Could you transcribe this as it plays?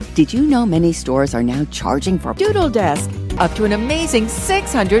Did you know many stores are now charging for Doodle Desk up to an amazing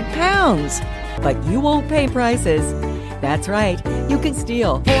 600 pounds? But you won't pay prices. That's right, you can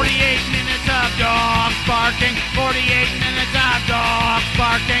steal 48 minutes of dogs barking, 48 minutes of dogs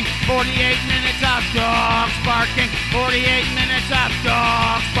barking, 48 minutes of dogs barking, 48 minutes of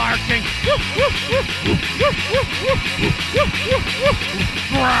dogs barking.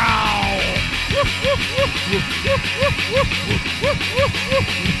 Growl!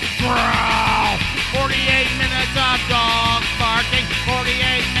 Growl! 48 minutes of dogs barking,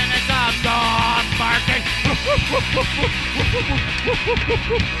 48 minutes of dogs barking.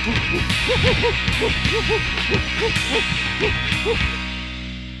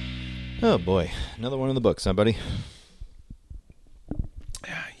 Oh boy, another one in the books, huh, buddy?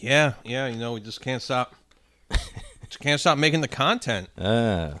 Yeah, we just can't stop. Can't stop making the content. We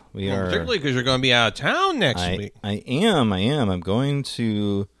are particularly because you're going to be out of town next week. I am. I'm going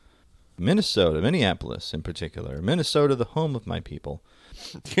to Minnesota, Minneapolis in particular. Minnesota, the home of my people.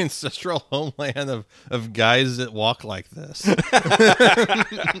 The ancestral homeland of guys that walk like this.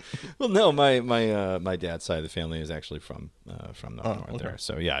 Well, no, my dad's side of the family is actually from north there.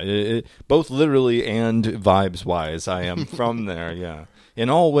 So yeah, both literally and vibes wise, I am from there. Yeah,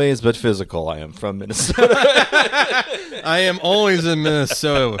 in all ways but physical, I am from Minnesota. I am always in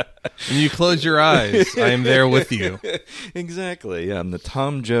Minnesota. When you close your eyes, I am there with you. Exactly. Yeah, I'm the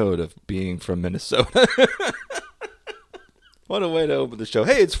Tom Joad of being from Minnesota. What a way to open the show.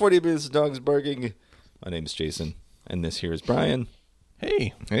 Hey, it's 40 Minutes of Dogs Barking. My name's Jason, and this here is Brian.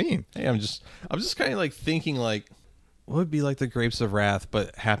 Hey. Hey. I'm just kind of like thinking like, what would be like the Grapes of Wrath,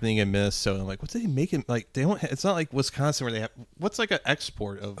 but happening in Minnesota? I'm like, what do they make it like? They don't. It's not like Wisconsin where they have. What's like an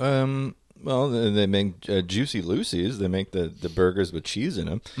export of? Well, they make Juicy Lucy's. They make the burgers with cheese in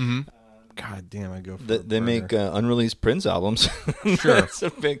them. Mm-hmm. God damn, I go for They make unreleased Prince albums. Sure. That's a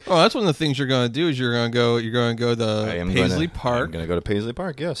big... Oh, that's one of the things you're going to do is you're going to go to Paisley Park. I'm going to go to Paisley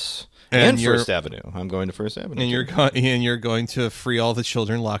Park, yes. And First Avenue. I'm going to First Avenue. And you're going to free all the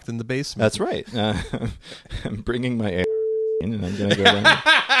children locked in the basement. That's right. I'm bringing my air in, and I'm going to go down.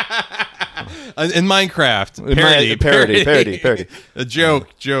 In Minecraft. Parody. A joke.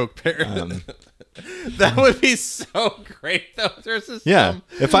 Parody. That would be so great, though. There's this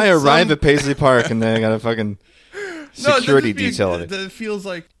if I arrive at Paisley Park and then I got a fucking security detail on it. That feels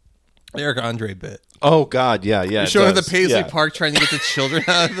like Eric Andre bit. Oh, God, yeah. You're showing at the Paisley Park trying to get the children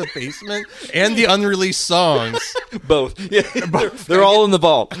out of the basement and the unreleased songs. Both. Yeah, they're all in the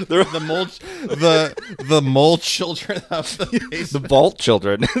vault. They're the mole children of the basement. The vault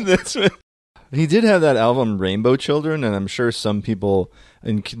children. That's what... He did have that album Rainbow Children, and I'm sure some people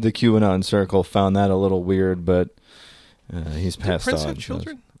in the QAnon circle found that a little weird, but he's passed on. Did Prince have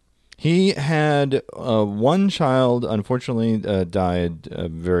children? He had one child, unfortunately, died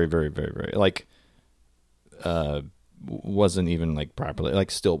very, very, very, very, wasn't even like properly, like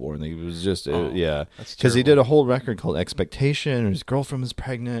stillborn. He was just, because he did a whole record called Expectation, and his girlfriend was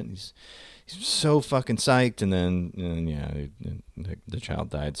pregnant. He's so fucking psyched, and then the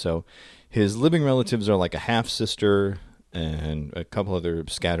child died. So his living relatives are like a half sister and a couple other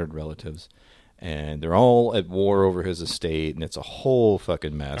scattered relatives, and they're all at war over his estate, and it's a whole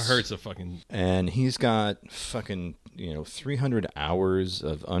fucking mess. I heard it's a fucking... And he's got fucking 300 hours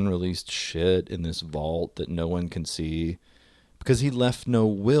of unreleased shit in this vault that no one can see, because he left no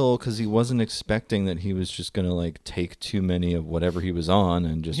will, because he wasn't expecting that he was just gonna like take too many of whatever he was on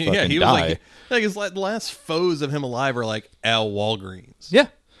and just fucking he die. Was like his last foes of him alive are like Al Walgreens. Yeah.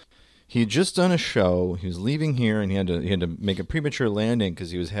 He'd just done a show. He was leaving here, and he had to make a premature landing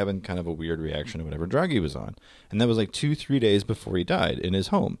because he was having kind of a weird reaction to whatever drug he was on. And that was like 2-3 days before he died in his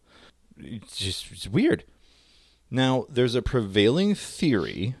home. It's weird. Now, there's a prevailing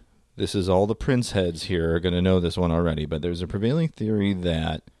theory. This is all the Prince heads here are going to know this one already, but there's a prevailing theory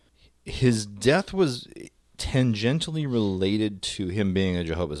that his death was tangentially related to him being a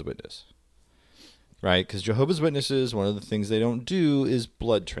Jehovah's Witness. Right, because Jehovah's Witnesses, one of the things they don't do is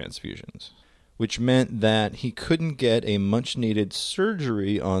blood transfusions, which meant that he couldn't get a much-needed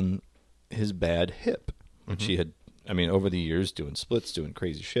surgery on his bad hip, which he had, over the years, doing splits, doing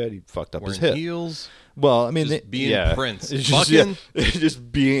crazy shit, he fucked up his hip. Heels. Well, being Prince.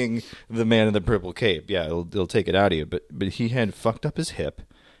 Just being the man in the purple cape. Yeah, it'll take it out of you. But he had fucked up his hip,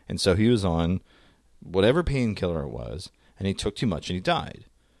 and so he was on whatever painkiller it was, and he took too much, and he died.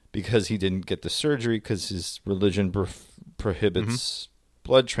 Because he didn't get the surgery because his religion prohibits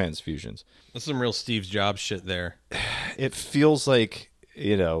blood transfusions. That's some real Steve Jobs shit there. It feels like,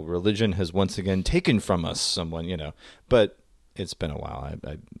 religion has once again taken from us someone, but it's been a while.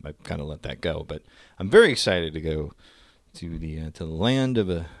 I kind of let that go. But I'm very excited to go to the land of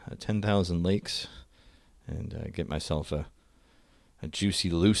a 10,000 lakes and get myself a Juicy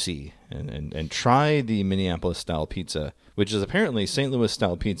Lucy and try the Minneapolis style pizza, which is apparently St. Louis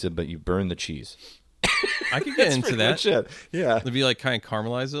style pizza, but you burn the cheese. I could get into that. Yeah. It'd be like kind of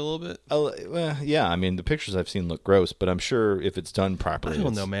caramelize it a little bit. Well, yeah. I mean, the pictures I've seen look gross, but I'm sure if it's done properly. I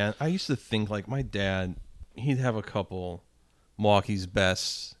don't know, man. I used to think like my dad, he'd have a couple Milwaukee's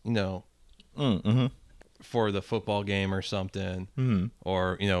Best, for the football game or something,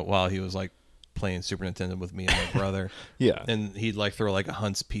 or while he was like playing Super Nintendo with me and my brother. Yeah. And he'd like throw like a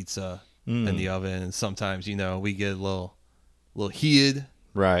Hunt's pizza in the oven, and sometimes we get a little heated.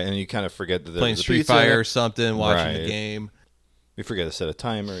 Right, and you kind of forget that playing there's Street pizza. Fighter or something, watching the Right. game. You forget to set a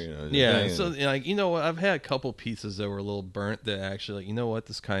timer. Yeah, so what? I've had a couple pizzas that were a little burnt that actually,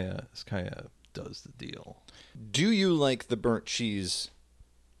 this kind of does the deal. Do you like the burnt cheese? ?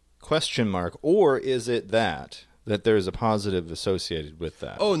 Or is it that there's a positive associated with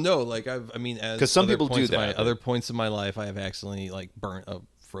that? Oh no, like as 'Cause some people do that. Other points in my life, I have accidentally like burnt a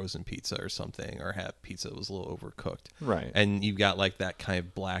frozen pizza or something, or had pizza that was a little overcooked. Right. And you've got like that kind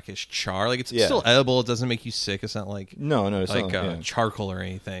of blackish char. Like it's Yeah. still edible. It doesn't make you sick. It's not like No, it's like not, charcoal or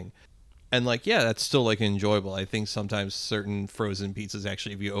anything. And like, yeah, that's still like enjoyable. I think sometimes certain frozen pizzas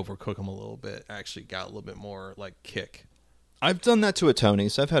actually, if you overcook them a little bit, actually got a little bit more like kick. I've done that to a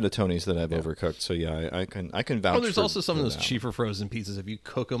Tony's. I've had a Tony's that I've overcooked. So yeah, I can vouch. Oh, there's also some for of those that. cheaper frozen pizzas. If you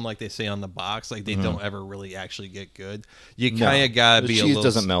cook them like they say on the box, like they don't ever really actually get good. You No, kind of gotta the be cheese a little.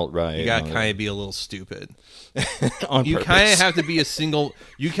 doesn't melt right. You gotta and all kind of be a little stupid. that. On You purpose. kind of have to be a single.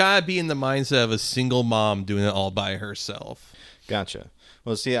 You kind of be in the mindset of a single mom doing it all by herself. Gotcha.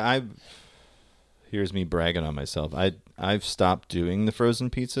 Well, see, here's me bragging on myself. I've stopped doing the frozen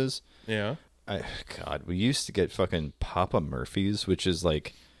pizzas. Yeah. God, we used to get fucking Papa Murphy's, which is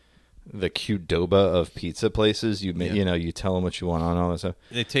like the Qdoba of pizza places. You tell them what you want on all that stuff.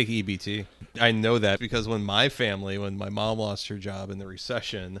 They take EBT. I know that because when my mom lost her job in the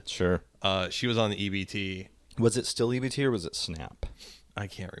recession, Sure. she was on the EBT. Was it still EBT or was it Snap? I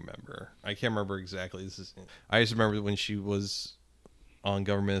can't remember. Exactly. I just remember when she was on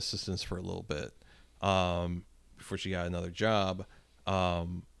government assistance for a little bit before she got another job,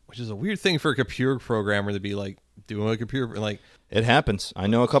 which is a weird thing for a computer programmer to be like doing a computer like. It happens. I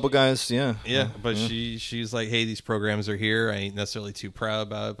know a couple guys. Yeah. But she's like, hey, these programs are here. I ain't necessarily too proud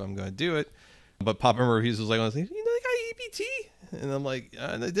about it, but I'm going to do it. But Papa Murphy's was like, they got EBT, and I'm like,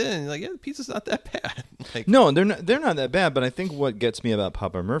 they didn't. Like, yeah, the pizza's not that bad. Like, No, they're not that bad. But I think what gets me about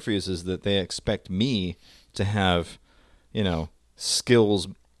Papa Murphy's is that they expect me to have, skills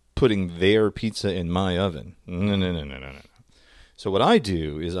putting their pizza in my oven. No. So what I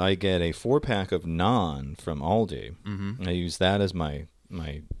do is I get a 4-pack of naan from Aldi. Mm-hmm. I use that as my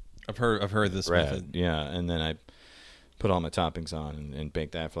I've heard this bread. method. Yeah, and then I put all my toppings on and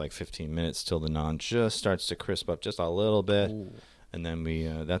bake that for like 15 minutes till the naan just starts to crisp up just a little bit. Ooh. And then we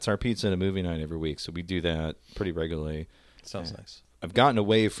that's our pizza and a movie night every week. So we do that pretty regularly. Sounds nice. I've gotten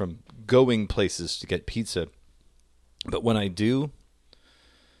away from going places to get pizza, but when I do,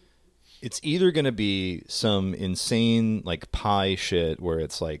 it's either going to be some insane like pie shit where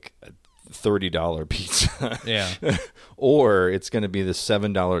it's like a $30 pizza. Yeah. Or it's going to be the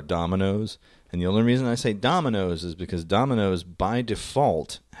 $7 Domino's. And the only reason I say Domino's is because Domino's by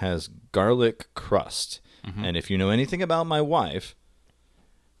default has garlic crust. Mm-hmm. And if you know anything about my wife,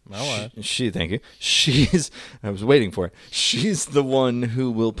 thank you. I was waiting for it. She's the one who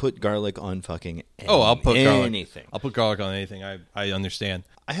will put garlic on fucking I'll put anything. I'll put garlic on anything. I understand.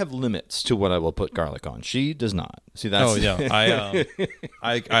 I have limits to what I will put garlic on. She does not. See, that's Oh yeah,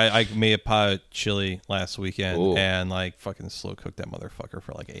 I made a pot of chili last weekend. Ooh. And like fucking slow cooked that motherfucker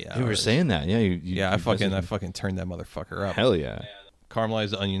for like 8 hours. You were saying that, yeah. I fucking turned that motherfucker up. Hell yeah.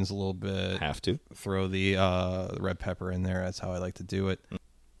 Caramelize the onions a little bit. Have to. Throw the red pepper in there. That's how I like to do it.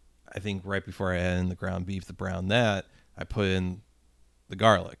 I think right before I add in the ground beef, the brown that, I put in the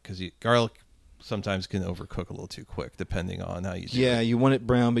garlic because garlic sometimes can overcook a little too quick depending on how you do it. Yeah, you want it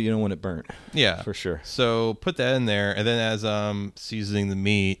brown, but you don't want it burnt. Yeah, for sure. So put that in there, and then as seasoning the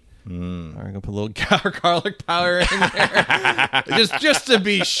meat, I'm gonna put a little garlic powder in there, just to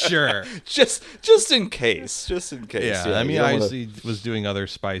be sure. Just in case. Yeah, I mean, I obviously was doing other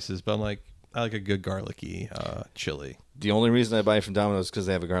spices, but I'm like, I like a good garlicky chili. The only reason I buy it from Domino's is because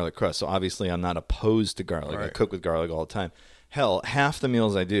they have a garlic crust. So obviously I'm not opposed to garlic. Right. I cook with garlic all the time. Hell, half the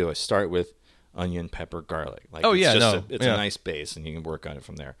meals I do, I start with onion, pepper, garlic. Like, Oh, it's yeah, just no, it's yeah. a nice base, and you can work on it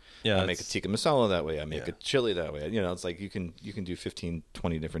from there. Yeah, I make a tikka masala that way. I make a chili that way. You know, it's like you can do 15,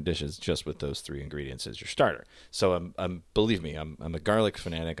 20 different dishes just with those 3 ingredients as your starter. So I'm believe me, I'm a garlic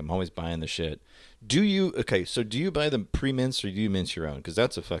fanatic. I'm always buying the shit. Do you buy them pre-minced or do you mince your own? Because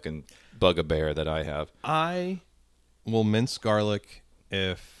that's a fucking bugbear that I have. I will mince garlic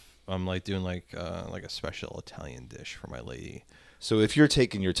if I'm like doing like a special Italian dish for my lady. So if you're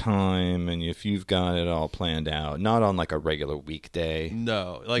taking your time and if you've got it all planned out, not on like a regular weekday.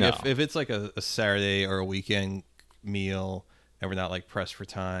 No, like if it's like a Saturday or a weekend meal and we're not like pressed for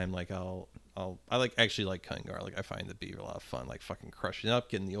time, like I actually like cutting garlic. I find it to be a lot of fun, like fucking crushing it up,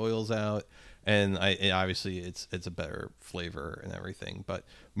 getting the oils out, and obviously it's a better flavor and everything. But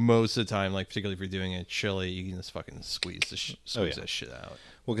most of the time, like particularly if you're doing a chili, you can just fucking squeeze that shit out.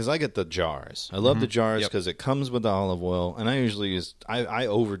 Well, because I get the jars. I love the jars because it comes with the olive oil, and I usually use I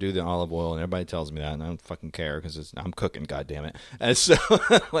overdo the olive oil, and everybody tells me that, and I don't fucking care because I'm cooking, goddammit. And so,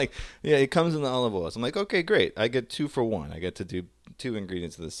 like, yeah, it comes in the olive oil. So I'm like, okay, great. I get 2 for 1. I get to do 2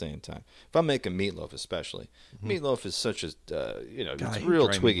 ingredients at the same time. If I'm making meatloaf, especially, meatloaf is such a it's real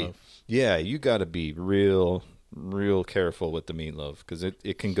twiggy. Meatloaf. Yeah, you got to be real careful with the meatloaf because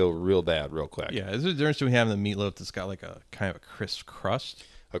it can go real bad real quick. Yeah, is there a difference between having the meatloaf that's got like a kind of a crisp crust?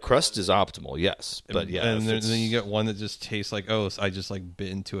 A crust is optimal, yes, but yeah, and then you get one that just tastes like, oh, I just like bit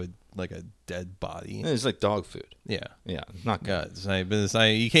into a dead body. it's like dog food. Yeah, Not good. God, it's not,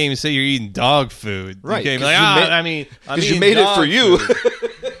 you can't even say you're eating dog food, Right? You can't be like, because you made it for you.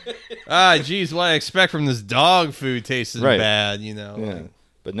 Geez, what I expect from this dog food tastes bad, you know. Yeah.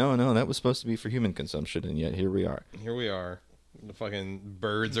 But no, that was supposed to be for human consumption, and yet here we are. Here we are. The fucking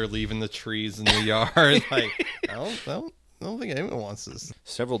birds are leaving the trees in the yard. Like, I don't think anyone wants this.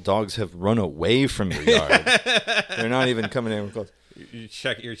 Several dogs have run away from your yard. They're not even coming anywhere close.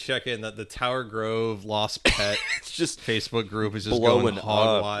 You're checking that the Tower Grove Lost Pet It's just Facebook group is just blowing going hog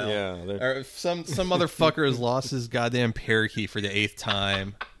up. wild. Yeah, Or if some motherfucker has lost his goddamn parakeet for the 8th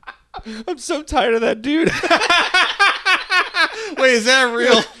time. I'm so tired of that dude. Wait, is that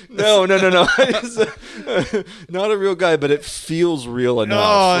real? No. It's, not a real guy, but it feels real enough.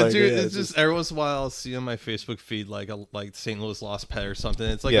 Oh, Like, dude, yeah, it's just every once in a while I'll see on my Facebook feed like St. Louis Lost Pet or something.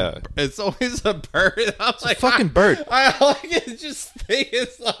 It's like it's always a bird. I'm like, a fucking bird. I like just think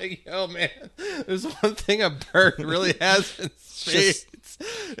it's like, oh man, there's one thing a bird really has in space.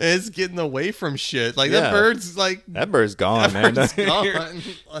 It's getting away from shit. Like that bird's like that bird's gone, man. Bird's gone.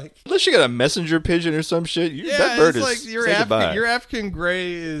 Like, unless you got a messenger pigeon or some shit, that bird is like your African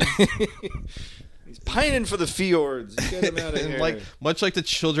gray is he's pining for the fjords. Get him out of here. Like much like the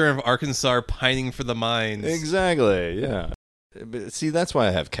children of Arkansas are pining for the mines. Exactly. Yeah. But see, that's why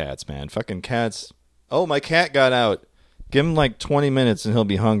I have cats, man. Fucking cats. Oh, my cat got out. Give him like 20 minutes and he'll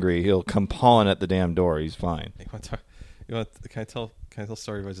be hungry. He'll come pawing at the damn door. He's fine. Can I tell a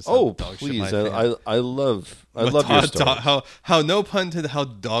story about just oh, dog please. shit my family? I love your story. How no pun intended, how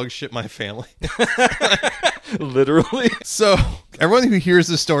dog shit my family. Literally. So everyone who hears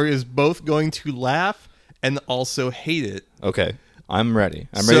this story is both going to laugh and also hate it. Okay. I'm ready.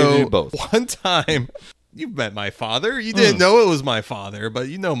 I'm ready to do both. One time, you've met my father. You didn't know it was my father, but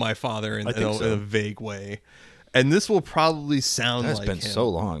you know my father in a vague way. And this will probably sound like him. It's been so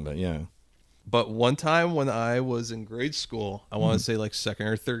long, but yeah. But one time when I was in grade school, I want to say like 2nd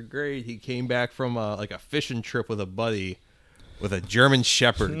or 3rd grade, he came back from like a fishing trip with a buddy with a German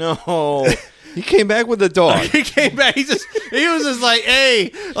Shepherd. No, he came back with a dog. He came back. He was just like,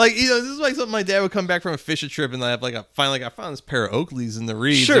 hey, like, you know, this is like something my dad would come back from a fishing trip and I have like I found this pair of Oakleys in the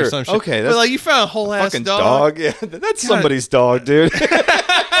reeds or some shit. Okay, but like you found a whole ass fucking dog. Yeah, that's somebody's dog, dude.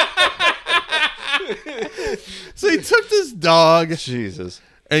 So he took this dog. Jesus.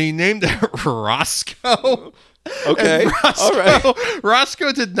 And he named it Roscoe. Okay. All right.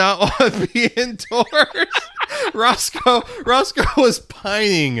 Roscoe did not want to be indoors. Roscoe was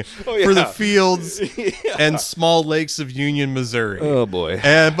pining for the fields and small lakes of Union, Missouri. Oh boy.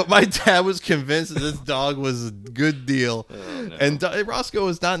 But my dad was convinced that this dog was a good deal. Oh, no. And Roscoe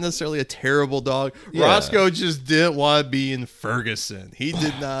was not necessarily a terrible dog. Yeah. Roscoe just didn't want to be in Ferguson. He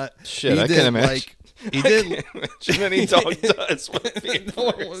did not. Shit, I can't imagine. He didn't. Any dog does.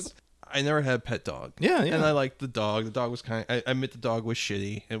 I never had a pet dog. Yeah. And I liked the dog. The dog was I admit the dog was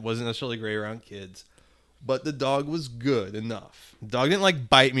shitty. It wasn't necessarily great around kids. But the dog was good enough. The dog didn't like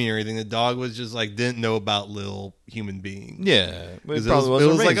bite me or anything. The dog was just like didn't know about little human beings. Yeah. It was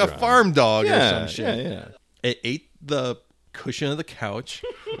like a farm dog or some shit. Yeah. It ate the cushion of the couch.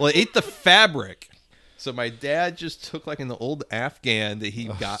 Well, it ate the fabric. So my dad just took like an old Afghan that he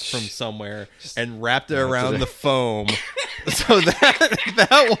got from somewhere and wrapped it around the foam So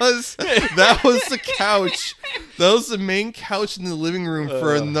that was the couch. That was the main couch in the living room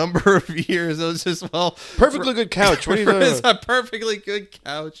for a number of years. It was just Perfectly good couch. What are you doing? It's a perfectly good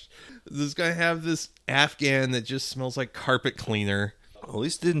couch. This guy have this Afghan that just smells like carpet cleaner. At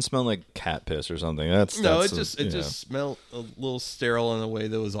least it didn't smell like cat piss or something. It just smelled a little sterile in a way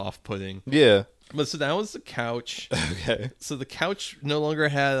that was off-putting. Yeah. But so that was the couch. Okay. So the couch no longer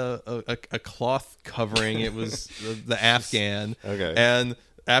had a cloth covering. It was the Afghan. Okay. And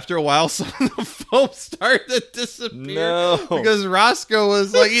after a while, some of the foam started to disappear. No. Because Roscoe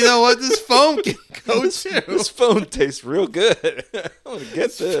was like, you know what? This foam can go too. This foam tastes real good. I want to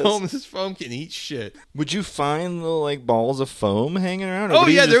get this. This foam can eat shit. Would you find little like balls of foam hanging around? Oh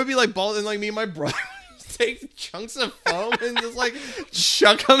yeah, there would be like balls, and like me and my brother would take chunks of foam and just like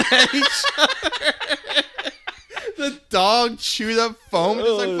chuck them at each other. The dog chewed up foam. It's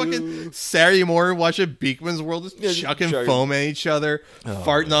like fucking Saturday morning watching Beekman's World, just chucking foam at each other,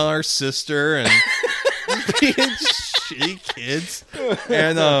 farting on our sister, and being shitty kids.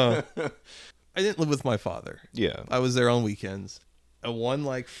 And I didn't live with my father. Yeah. I was there on weekends. And one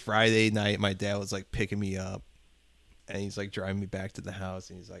like Friday night, my dad was like picking me up, and he's like driving me back to the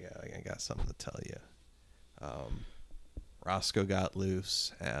house, and he's like, I got something to tell you. Roscoe got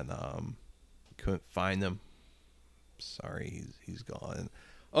loose, and couldn't find him. Sorry, he's gone.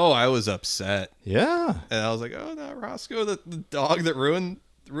 Oh, I was upset. Yeah. And I was like, oh no, Roscoe, the dog that ruined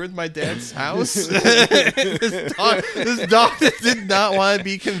my dad's house. This dog that did not want to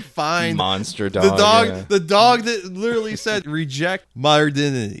be confined. Monster dog. The dog that literally said, reject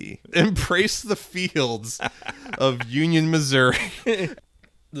modernity. Embrace the fields of Union, Missouri.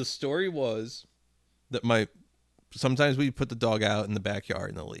 The story was that sometimes we put the dog out in the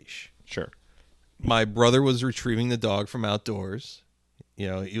backyard in a leash. Sure. My brother was retrieving the dog from outdoors. You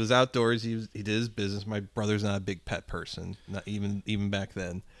know, he was outdoors. He did his business. My brother's not a big pet person, not even back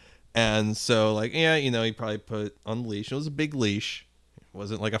then. And so, like, yeah, you know, he probably put on the leash. It was a big leash. It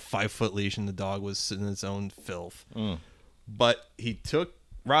wasn't like a 5-foot leash, and the dog was sitting in its own filth. But he took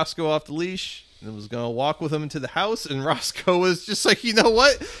Roscoe off the leash and was going to walk with him into the house. And Roscoe was just like, you know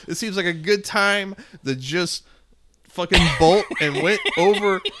what? It seems like a good time to just fucking bolt and went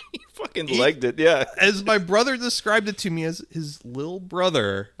over. Fucking legged it, yeah. As my brother described it to me, as his little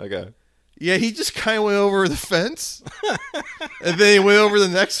brother. Okay. Yeah, he just kind of went over the fence, and then he went over the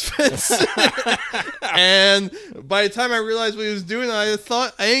next fence. And by the time I realized what he was doing, I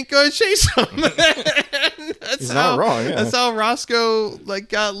thought, I ain't gonna chase him. He's not wrong. Yeah. That's how Roscoe like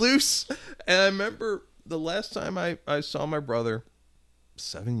got loose. And I remember the last time I saw my brother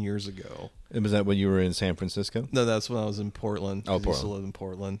 7 years ago. And was that when you were in San Francisco? No, that's when I was in Portland. Oh, I used to Portland. live in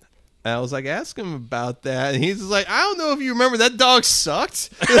Portland. And I was like, ask him about that. And he's just like, I don't know if you remember, that dog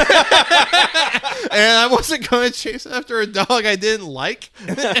sucked. And I wasn't going to chase after a dog I didn't like.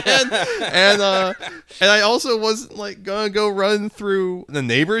 And I also wasn't like going to go run through the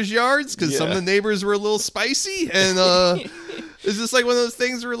neighbors' yards because some of the neighbors were a little spicy. And it's just like one of those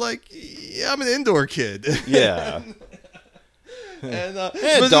things where like, yeah, I'm an indoor kid. Yeah. And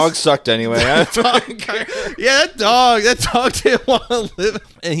dog sucked anyway. That dog didn't want to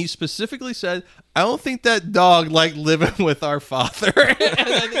live. And he specifically said, I don't think that dog liked living with our father. And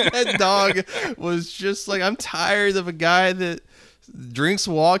I think that dog was just like, I'm tired of a guy that drinks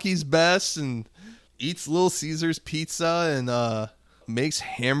Milwaukee's Best and eats Little Caesars pizza and makes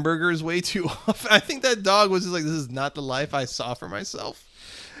hamburgers way too often. I think that dog was just like, this is not the life I saw for myself.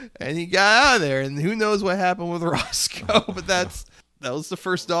 And he got out of there, and who knows what happened with Roscoe, but that was the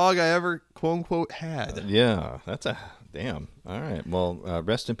first dog I ever, quote unquote, had. Yeah, that's a damn. All right, well,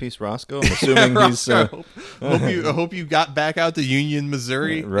 rest in peace, Roscoe. I'm assuming he's. I hope you got back out to Union,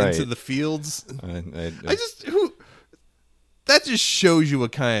 Missouri, into the fields. That just shows you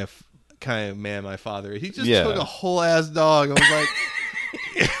what kind of man my father is. He just took a whole ass dog and was like.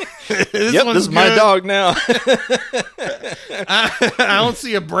 This is my dog now. I don't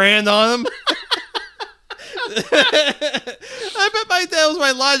see a brand on him. I bet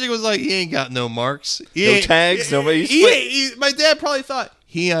my logic was like, he ain't got no marks. No tags, nobody. My dad probably thought,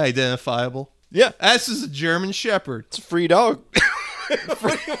 he ain't identifiable. Yeah. That's just a German Shepherd. It's a free dog.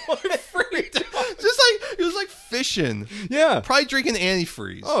 Free dog. Just like, it was like fishing. Yeah. Probably drinking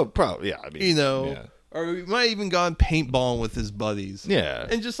antifreeze. Oh, probably. Yeah. I mean, you know. Yeah. Or we might have even gone paintballing with his buddies. Yeah.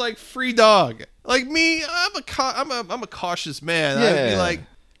 And just like free dog. Like me, I'm a cautious man. Yeah. I'd be like,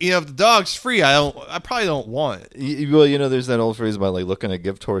 you know, if the dog's free, I probably don't want it. Well, you know, there's that old phrase about like looking a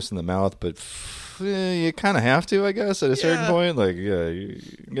gift horse in the mouth, but you kind of have to, I guess, at a certain point. Like, yeah, you're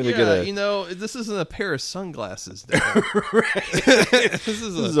gonna get a. You know, this isn't a pair of sunglasses. Right. This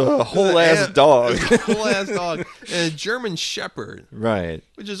is a whole ass dog. Whole ass dog, and a German Shepherd. Right.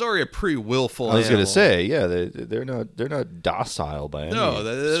 Which is already a pretty willful. I was animal. gonna say, yeah, they're not docile by any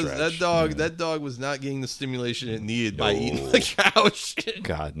stretch. That dog was not getting the stimulation it needed by eating the couch.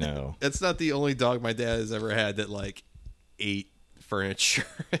 God, no. That's not the only dog my dad has ever had that like ate furniture.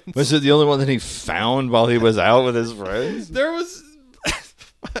 Was it the only one that he found while he was out with his friends? There was.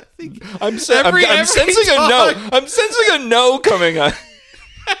 I think I'm sensing a no. I'm sensing a no coming on.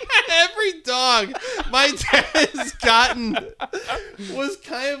 Every dog my dad has gotten was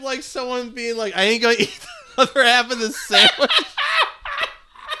kind of like someone being like, I ain't gonna eat the other half of the sandwich.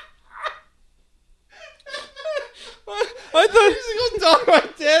 I thought every single dog my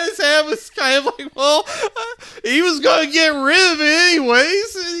dad has had was kind of like, well, he was gonna get rid of it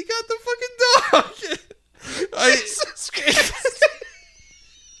anyways, and he got the fucking dog.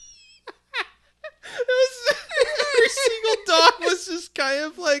 Every single dog was just kind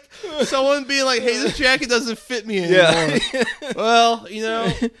of like someone being like, hey, this jacket doesn't fit me anymore. Yeah. Well, you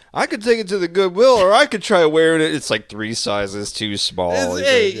know, I could take it to the Goodwill, or I could try wearing it. It's like 3 sizes too small.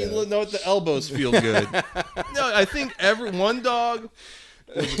 You know what? The elbows feel good. No, I think one dog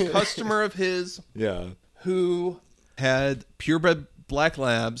was a customer of his. Yeah. Who had purebred black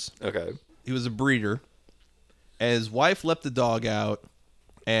labs. Okay. He was a breeder. And his wife let the dog out,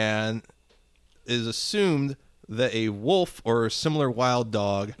 and it is assumed that a wolf or a similar wild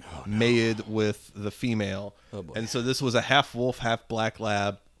dog mated with the female. Oh, boy. And so this was a half wolf, half black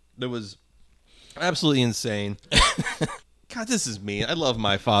lab. That was absolutely insane. God, this is mean. I love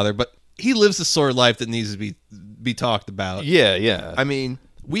my father, but he lives the sort of life that needs to be talked about. Yeah, yeah. I mean,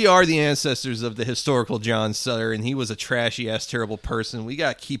 we are the ancestors of the historical John Sutter, and he was a trashy-ass, terrible person. We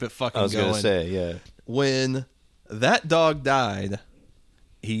got to keep it fucking going. I was going to say, yeah. When that dog died,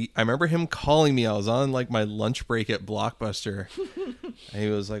 I remember him calling me. I was on like my lunch break at Blockbuster, and he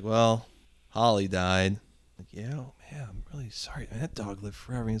was like, well, Holly died. Like, yeah, oh, man, I'm really sorry. Man, that dog lived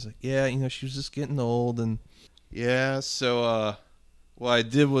forever. And he's like, yeah, you know, she was just getting old, and yeah, so what I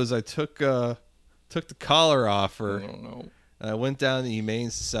did was I took the collar off her. I don't know. And I went down to the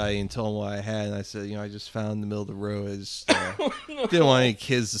Humane Society and told them what I had, and I said, you know, I just found in the middle of the road. I just didn't want any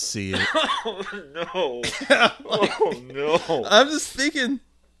kids to see it. Oh, no. Oh, no. I'm just thinking.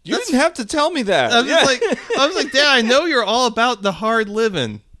 You didn't have to tell me that. I was like, Dad, I know you're all about the hard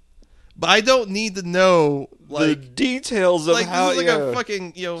living, but I don't need to know the details of how. This is like a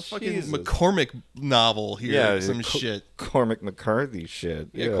fucking McCormick novel here. Yeah, some shit. Cormac McCarthy shit.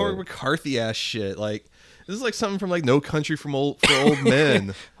 Yeah, Cormac McCarthy ass shit. Like this is like something from like No Country for Old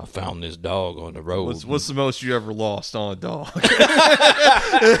Men. I found this dog on the road. What's the most you ever lost on a dog?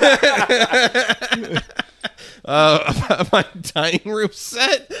 My dining room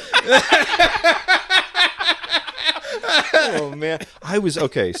set. Oh man, I was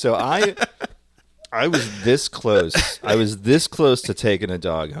okay. So I was this close. I was this close to taking a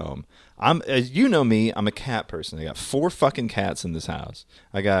dog home. As you know me, I'm a cat person. I got 4 fucking cats in this house.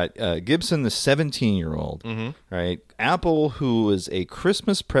 I got Gibson, the 17-year-old, right? Apple, who was a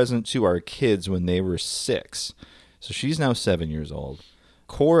Christmas present to our kids when they were 6, so she's now 7 years old.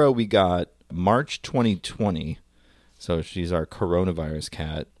 Cora, we got March 2020, so she's our coronavirus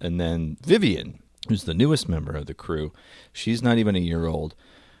cat, and then Vivian, who's the newest member of the crew. She's not even a year old.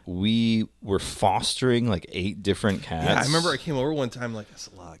 We were fostering like 8 different cats. Yeah, I remember I came over one time like, that's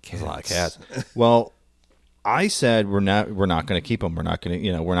a lot of cats. That's a lot of cats. Well, I said we're not going to keep them. We're not going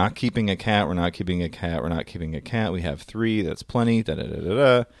to, we're not keeping a cat. We're not keeping a cat. We're not keeping a cat. We have 3. That's plenty. Da da da da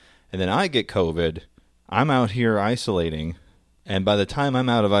da. And then I get COVID. I'm out here isolating, and by the time I'm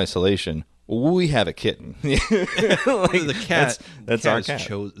out of isolation, we have a kitten. Like, the cat. That's our cat.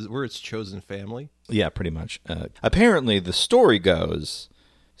 We're its chosen family. Yeah, pretty much. Apparently, the story goes,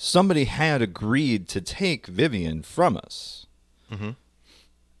 somebody had agreed to take Vivian from us,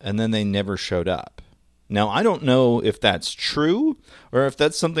 and then they never showed up. Now, I don't know if that's true or if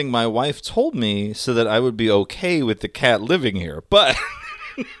that's something my wife told me so that I would be okay with the cat living here, but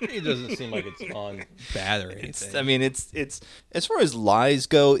it doesn't seem like it's on bad or anything. It's as far as lies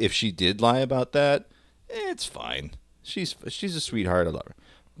go, if she did lie about that, it's fine. She's a sweetheart. I love her.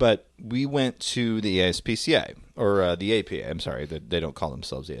 But we went to the ASPCA, or the APA. I'm sorry, they don't call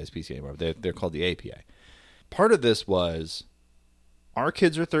themselves the ASPCA anymore. They're called the APA. Part of this was our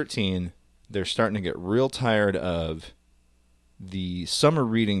kids are 13. They're starting to get real tired of the summer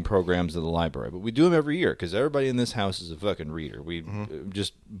reading programs of the library. But we do them every year because everybody in this house is a fucking reader. We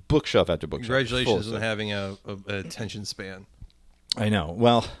just bookshelf after bookshelf. Congratulations on having an attention span. I know.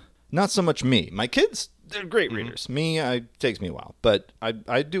 Well, Not so much me. My kids, they're great readers. Me, it takes me a while, but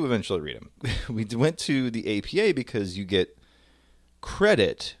I do eventually read them. We went to the APA because you get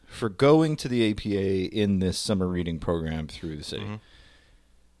credit for going to the APA in this summer reading program through the city.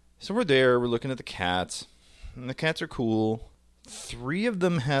 So we're there, we're looking at the cats, and the cats are cool. 3 of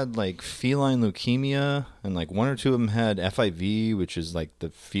them had like feline leukemia, and like 1 or 2 of them had FIV, which is like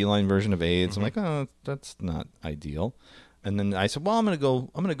the feline version of AIDS. I'm like, oh, that's not ideal. And then I said, well, I'm gonna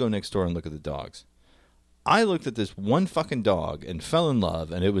go next door and look at the dogs. I looked at this one fucking dog and fell in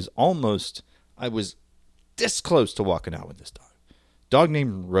love, and it was almost, I was this close to walking out with this dog. Dog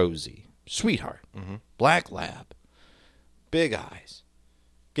named Rosie, sweetheart, black lab, big eyes.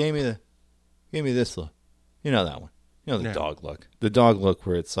 Gave me this look. You know that one. You know the dog look. The dog look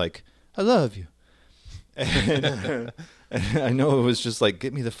where it's like, I love you. And I know it was just like,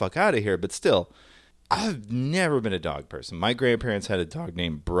 get me the fuck out of here. But still, I've never been a dog person. My grandparents had a dog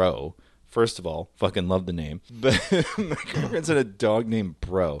named Bro. First of all, fucking love the name. But my grandparents had a dog named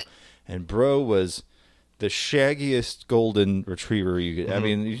Bro. And Bro was the shaggiest golden retriever you could. I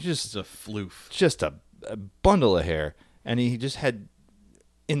mean, you just... It's a floof. Just a bundle of hair. And he just had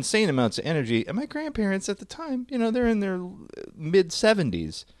insane amounts of energy. And my grandparents at the time, you know, they're in their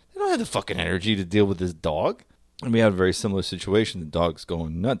mid-70s. They don't have the fucking energy to deal with this dog. And we had a very similar situation. The dog's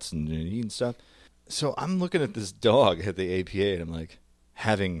going nuts and eating stuff. So I'm looking at this dog at the APA, and I'm like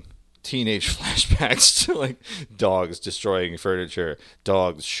having teenage flashbacks to like dogs destroying furniture,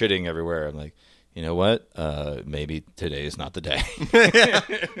 dogs shitting everywhere. I'm like, you know what? Maybe today is not the day.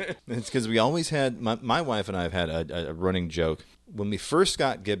 It's because we always had, my wife and I have had a running joke. When we first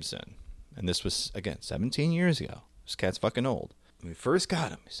got Gibson, and this was, again, 17 years ago, this cat's fucking old. When we first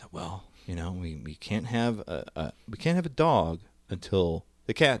got him, we said, well, you know, we can't have a dog until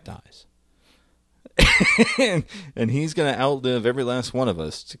the cat dies. and he's gonna outlive every last one of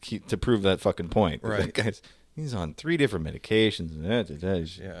us to prove that fucking point. Right, that guy's, he's on 3 different medications.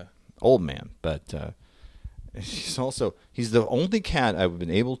 He's old man, but he's the only cat I've been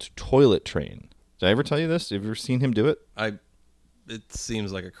able to toilet train. Did I ever tell you this? Have you ever seen him do it? It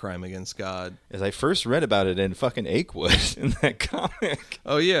seems like a crime against God. As I first read about it in fucking Achewood in that comic.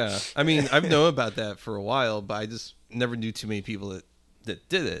 Oh yeah, I mean I've known about that for a while, but I just never knew too many people that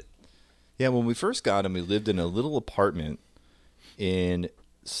did it. Yeah, when we first got him, we lived in a little apartment in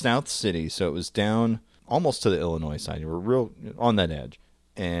South City, so it was down almost to the Illinois side. We were real on that edge,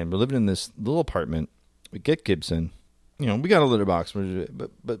 and we're living in this little apartment. We get Gibson, you know, we got a litter box,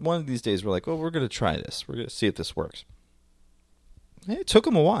 but one of these days we're like, well, we're going to try this. We're going to see if this works. And it took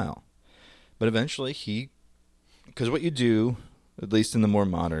him a while, but eventually because what you do, at least in the more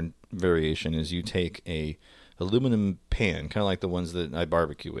modern variation, is you take a aluminum pan, kind of like the ones that I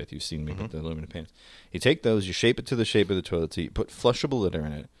barbecue with. You've seen me with the aluminum pans. You take those, you shape it to the shape of the toilet seat, you put flushable litter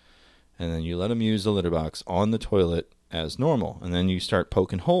in it, and then you let them use the litter box on the toilet as normal. And then you start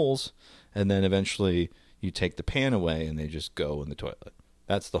poking holes, and then eventually you take the pan away, and they just go in the toilet.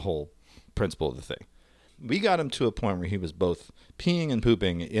 That's the whole principle of the thing. We got him to a point where he was both peeing and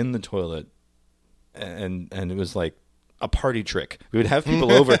pooping in the toilet, and it was like a party trick. We would have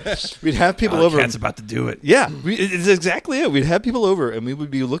people over. We'd have people over. Cat's about to do it. Yeah, it's exactly it. We'd have people over, and we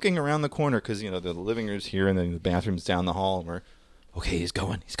would be looking around the corner because, you know, the living room's here, and then the bathroom's down the hall, and we're, okay, he's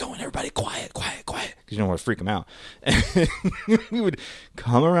going. Everybody quiet, because you don't want to freak him out. And we would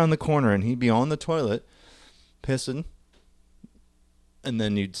come around the corner, and he'd be on the toilet, pissing, and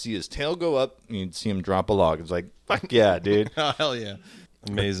then you'd see his tail go up, and you'd see him drop a log. It's like, fuck yeah, dude. Oh, hell yeah.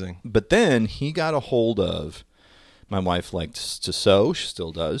 Amazing. But then he got a hold of, my wife likes to sew. She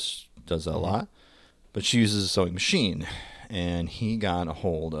still does that a lot. But she uses a sewing machine. And he got a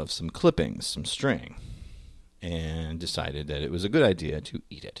hold of some clippings, some string, and decided that it was a good idea to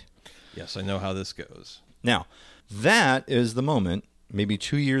eat it. Yes, I know how this goes. Now, that is the moment, maybe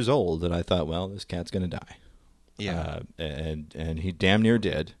 2 years old, that I thought, well, this cat's going to die. Yeah. And he damn near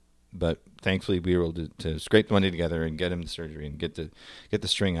did. But thankfully, we were able to scrape the money together and get him the surgery and get the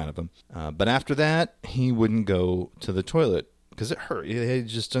string out of him. But after that, he wouldn't go to the toilet because it hurt. He had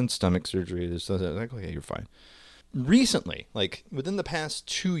just done stomach surgery. Like, okay, you're fine. Recently, like within the past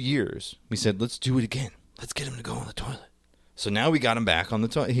 2 years, we said, let's do it again. Let's get him to go on the toilet. So now we got him back on the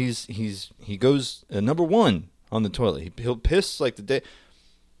toilet. He goes number 1 on the toilet. He'll piss like the day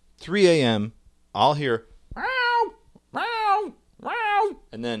 3 a.m. I'll hear meow, meow, meow,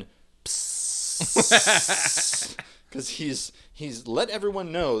 and then because he's let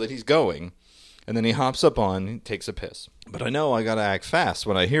everyone know that he's going, and then he hops up on and takes a piss. But I know I gotta act fast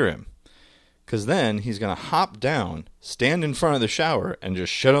when I hear him, because then he's gonna hop down, stand in front of the shower, and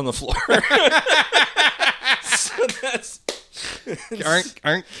just shit on the floor. So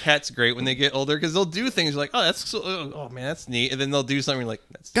aren't cats great when they get older? Because they'll do things like, oh, that's so, oh man, that's neat, and then they'll do something like,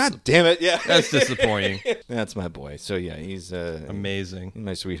 God damn it! Yeah, that's disappointing. That's my boy. So yeah, he's Amazing.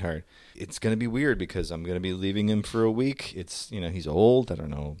 my sweetheart. It's gonna be weird because I'm gonna be leaving him for a week. It's he's old. I don't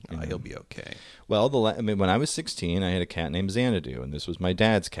know. He'll be okay. Well, when I was 16, I had a cat named Xanadu, and this was my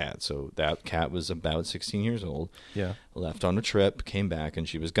dad's cat. So that cat was about 16 years old. Yeah. Left on a trip, came back, and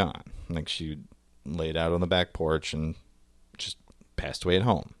she was gone. Like she laid out on the back porch and just passed away at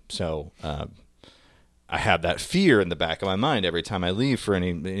home. So I have that fear in the back of my mind every time I leave for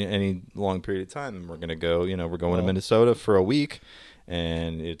any long period of time. And we're gonna go. We're going to Minnesota for a week,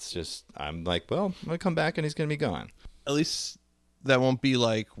 and it's just I'm like, well, I'm gonna come back and he's gonna be gone. At least that won't be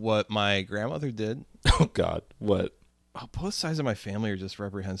like what my grandmother did. Oh God, what? Oh, both sides of my family are just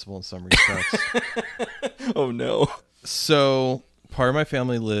reprehensible in some respects. Oh no. So part of my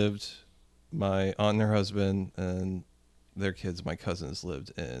family lived, my aunt and her husband and their kids, my cousins,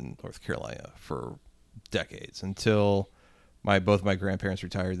 lived in North Carolina for decades until both my grandparents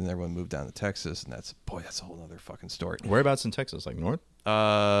retired and everyone moved down to Texas. And that's a whole other fucking story. Whereabouts in Texas? Like north?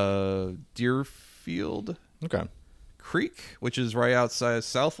 Deerfield Okay. Creek, which is right outside of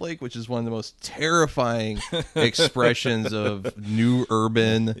South Lake, which is one of the most terrifying expressions of new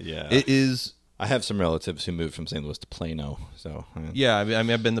urban. Yeah. It is. I have some relatives who moved from St. Louis to Plano, so Yeah, I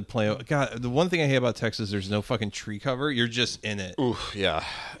mean, I've been to Plano. God, the one thing I hate about Texas, there's no fucking tree cover. You're just in it. Oof, yeah.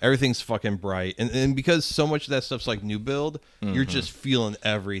 Everything's fucking bright, and because so much of that stuff's like new build, you're just feeling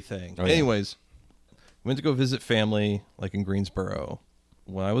everything. Oh, yeah. Anyways, went to go visit family, like in Greensboro.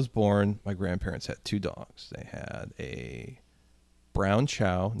 When I was born, my grandparents had 2 dogs. They had a brown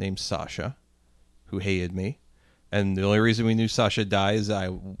chow named Sasha, who hated me. And the only reason we knew Sasha died is I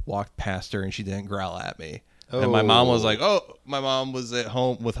walked past her and she didn't growl at me. Oh. And my mom was like, my mom was at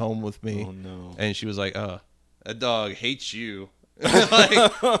home with me. Oh, no. And she was like, that dog hates you. Like,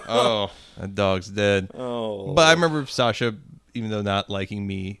 that dog's dead. Oh. But I remember Sasha, even though not liking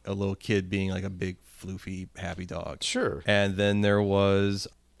me, a little kid being like a big, floofy, happy dog. Sure. And then there was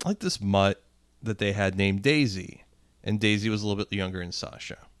like this mutt that they had named Daisy. And Daisy was a little bit younger than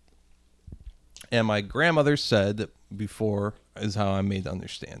Sasha. And my grandmother said that before, is how I'm made to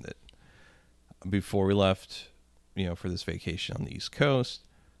understand it, before we left, for this vacation on the East Coast,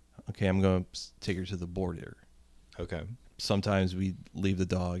 okay, I'm going to take her to the border. Okay. Sometimes we leave the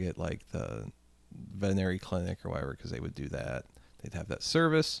dog at like the veterinary clinic or whatever because they would do that. They'd have that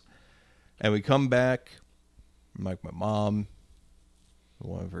service. And we come back, like my mom,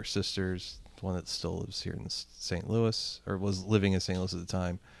 one of her sisters, the one that still lives here in St. Louis, or was living in St. Louis at the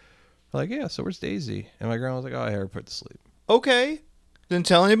time. Like, yeah, so where's Daisy? And my grandma was like, I had her put to sleep. Okay. Didn't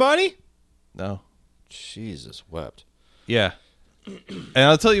tell anybody? No. Jesus wept. Yeah. And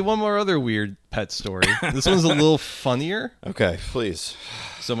I'll tell you one more other weird pet story. This one's a little funnier. Okay, please.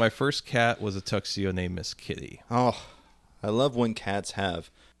 So my first cat was a tuxedo named Miss Kitty. Oh, I love when cats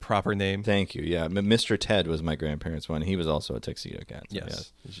have proper name. Thank you. Yeah, Mr. Ted was my grandparents' one. He was also a tuxedo cat. So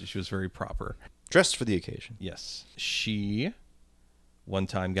yes. She was very proper. Dressed for the occasion. Yes. She one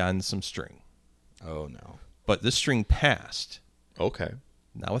time got in some string. Oh, no. But this string passed. Okay.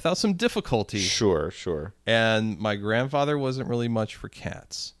 Not without some difficulty. Sure. And my grandfather wasn't really much for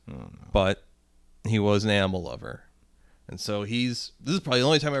cats. Oh, no. But he was an animal lover. And so this is probably the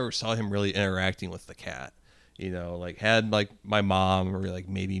only time I ever saw him really interacting with the cat. Had like my mom or like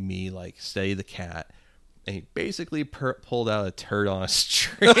maybe me like steady the cat. And he basically pulled out a turd on a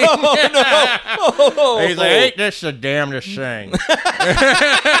string. Oh, no. And he's like, ain't this the damnedest thing?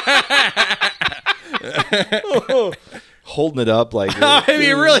 Holding it up like... I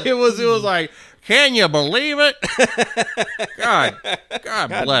mean, really, it was like, can you believe it? God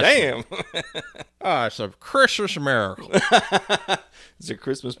bless damn. you. Oh, it's a Christmas miracle. It's a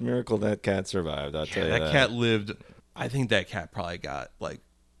Christmas miracle that cat survived, I'll tell you that. That cat lived... I think that cat probably got, like,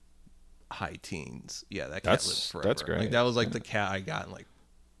 high teens. Yeah, that cat lived forever. That's great. Like, that was, like, the cat I got in, like,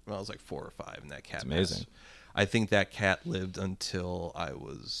 when I was, like, 4 or 5, and that cat That's amazing. passed. I think that cat lived until I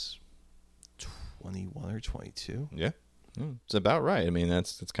was 21 or 22. Yeah. It's about right. I mean,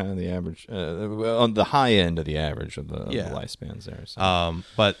 that's kind of the average, on the high end of the average of the lifespans there. So.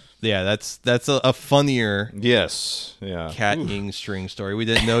 But yeah, that's a funnier cat eating string story. We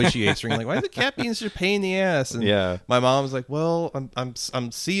didn't know she ate string. Like, why is the cat being such a pain in the ass? And my mom was like, well,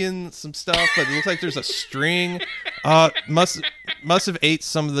 I'm seeing some stuff, but it looks like there's a string. Must have ate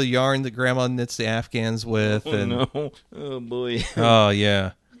some of the yarn that grandma knits the Afghans with. No. Oh boy. Oh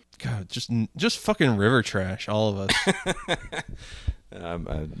yeah. God, just fucking river trash, all of us.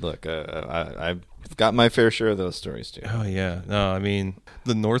 Look, I've got my fair share of those stories too. Oh yeah, no, I mean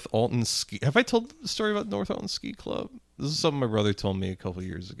the North Alton Ski. Have I told the story about North Alton Ski Club? This is something my brother told me a couple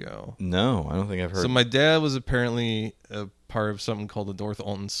years ago. No, I don't think I've heard. So my dad was apparently a part of something called the North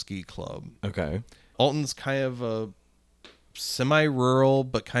Alton Ski Club. Okay. Alton's kind of a semi-rural,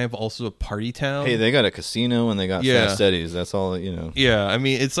 but kind of also a party town. Hey, they got a casino and they got Fast Eddie's. That's all, you know. Yeah, I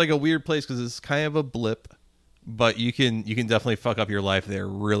mean, it's like a weird place because it's kind of a blip, but you can definitely fuck up your life there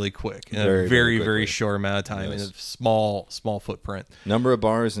really quick in a very short amount of time in a small footprint. Number of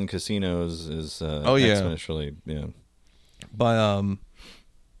bars and casinos is exponentially, yeah. But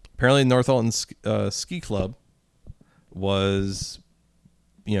apparently North Alton Ski Club was,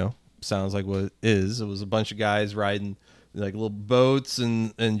 you know, sounds like what it is. It was a bunch of guys riding like little boats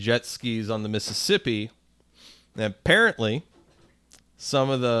and jet skis on the Mississippi. And apparently some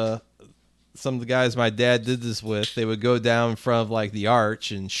of the guys my dad did this with, they would go down in front of like the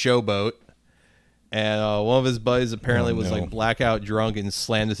arch and showboat. And one of his buddies apparently was like blackout drunk and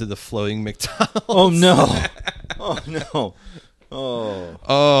slammed into the floating McDonald's. Oh no. Oh no. Oh.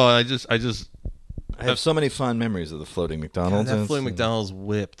 I have so many fond memories of the floating McDonald's. God, that floating McDonald's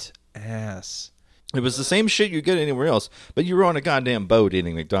whipped ass. It was the same shit you get anywhere else, but you were on a goddamn boat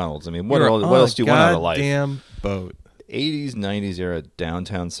eating McDonald's. I mean, what else do you want out of life? Goddamn boat. 80s, 90s era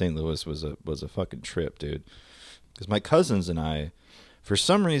downtown St. Louis was a fucking trip, dude. Because my cousins and I, for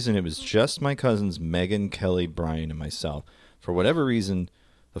some reason, it was just my cousins, Megan, Kelly, Brian, and myself. For whatever reason,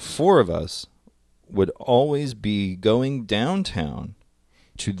 the four of us would always be going downtown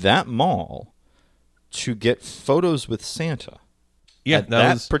to that mall to get photos with Santa. Yeah,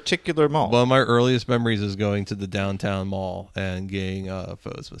 that was particular mall. One of my earliest memories is going to the downtown mall and getting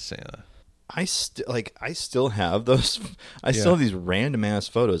photos with Santa. I still have those. I still have these random ass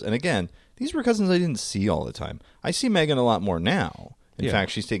photos. And again, these were cousins I didn't see all the time. I see Megan a lot more now. In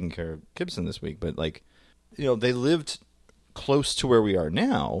fact, she's taking care of Gibson this week. But like, you know, they lived close to where we are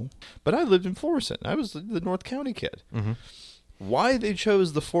now. But I lived in Florissant. I was the North County kid. Mm-hmm. Why they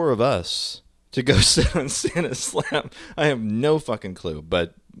chose the four of us to go sit on Santa's lap, I have no fucking clue.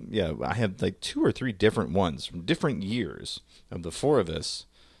 But yeah, I have like 2 or 3 different ones from different years of the four of us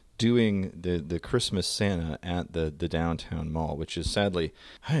doing the Christmas Santa at the downtown mall, which is sadly,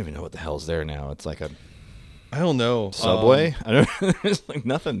 I don't even know what the hell's there now. It's like I don't know, Subway. I don't. There's like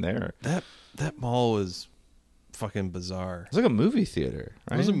nothing there. That mall was fucking bizarre. It's like a movie theater,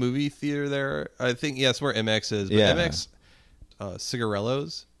 right? There's a movie theater there. I think that's where MX is. But MX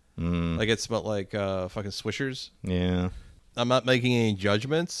cigarellos. Like it smelled like fucking Swishers. Yeah. I'm not making any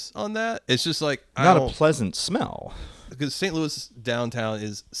judgments on that. It's just like not a pleasant smell. Because St. Louis downtown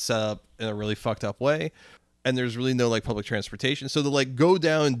is set up in a really fucked up way, and there's really no like public transportation. So to like go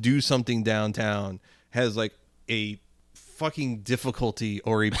down and do something downtown has like a fucking difficulty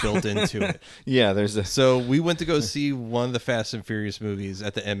already built into it. Yeah, So we went to go see one of the Fast and Furious movies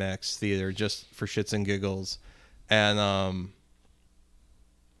at the MX theater just for shits and giggles, and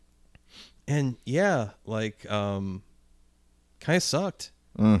yeah, like kind of sucked.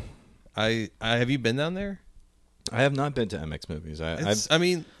 I have you been down there? I have not been to MX movies.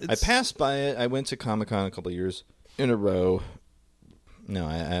 I passed by it. I went to Comic-Con a couple of years in a row. No,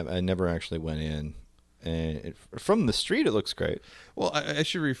 I never actually went in. And from the street, it looks great. Well, I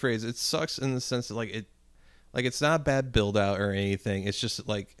should rephrase. It sucks in the sense that it's not a bad build out or anything. It's just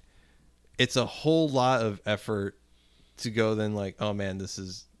like it's a whole lot of effort to go. Then like, oh man, this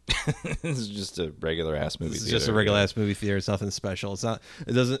is just a regular ass movie theater. It's just a regular ass movie theater. It's nothing special.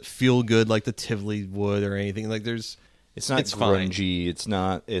 It doesn't feel good like the Tivoli would or anything. Like it's not grungy.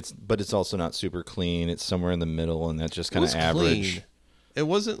 Fine. But it's also not super clean. It's somewhere in the middle, and that's just kind of average. Clean. It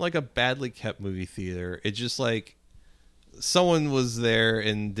wasn't like a badly kept movie theater. It just like someone was there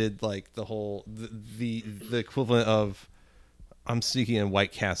and did like the whole the equivalent of I'm sneaking in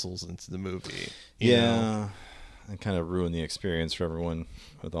White Castles into the movie. You know? And kind of ruined the experience for everyone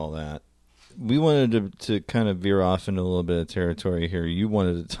with all that. We wanted to kind of veer off into a little bit of territory here. You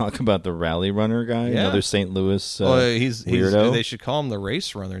wanted to talk about the rally runner guy, another St. Louis weirdo. They should call him the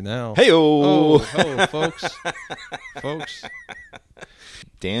race runner now. Hey-o! Folks.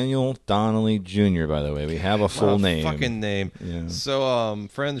 Daniel Donnelly Jr., by the way. We have a full name. Fucking name. Yeah. So,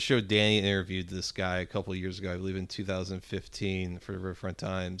 friend of the show, Danny, interviewed this guy a couple of years ago, I believe in 2015 for the Riverfront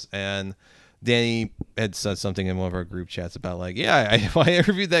Times. And Danny had said something in one of our group chats about like, I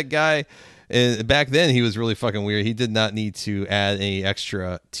interviewed that guy. And back then, he was really fucking weird. He did not need to add any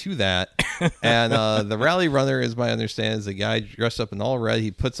extra to that. And the rally runner, as my understanding, is the guy dressed up in all red.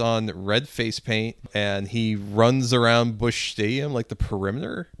 He puts on red face paint, and he runs around Busch Stadium, like the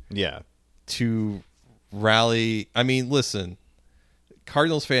perimeter. Yeah. To rally. I mean, listen,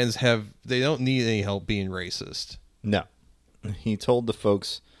 Cardinals fans they don't need any help being racist. No. He told the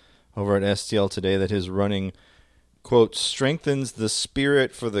folks over at STL today that his running quote, strengthens the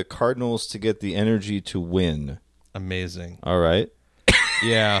spirit for the Cardinals to get the energy to win. Amazing. All right.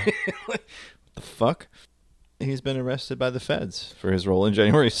 Yeah. What the fuck? He's been arrested by the feds for his role in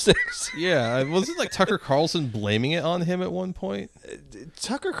January 6th. Yeah. Wasn't like Tucker Carlson blaming it on him at one point?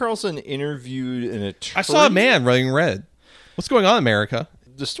 Tucker Carlson interviewed an attorney. I saw a man running red. What's going on, America?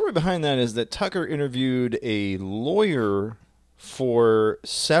 The story behind that is that Tucker interviewed a lawyer for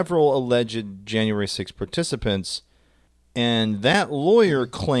several alleged January 6th participants, and that lawyer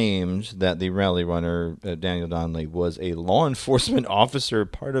claimed that the rally runner, Daniel Donnelly, was a law enforcement officer,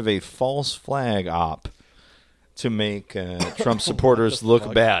 part of a false flag op to make Trump supporters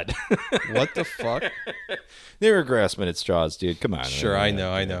look bad. What the fuck? They were grasping at straws, dude. Come on. Sure, I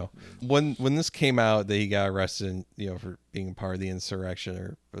know. When this came out that he got arrested, for being part of the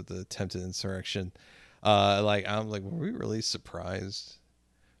insurrection or the attempted insurrection, I'm like, were we really surprised?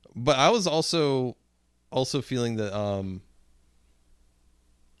 But I was also feeling that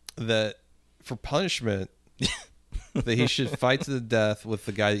that for punishment that he should fight to the death with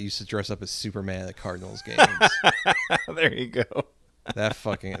the guy that used to dress up as Superman at Cardinals games. There you go. That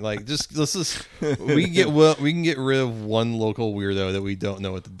fucking we can get rid of one local weirdo that we don't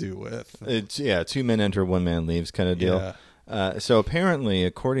know what to do with. It's 2 men enter, 1 man leaves kind of deal. Yeah. So apparently,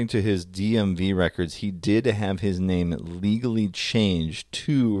 according to his DMV records, he did have his name legally changed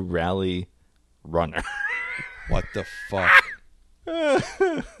to Rally Runner. What the fuck?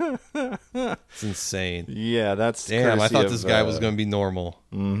 It's insane. Yeah, that's damn. I thought this guy was going to to be normal.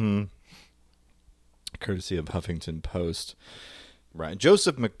 Mm-hmm. Courtesy of Huffington Post. Right,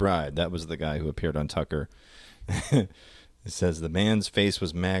 Joseph McBride. That was the guy who appeared on Tucker. It says the man's face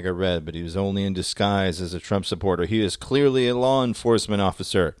was MAGA red, but he was only in disguise as a Trump supporter. He is clearly a law enforcement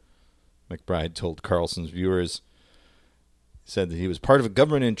officer, McBride told Carlson's viewers. He said that he was part of a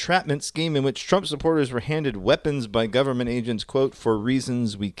government entrapment scheme in which Trump supporters were handed weapons by government agents, quote, for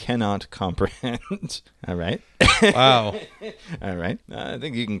reasons we cannot comprehend. All right. Wow. All right. I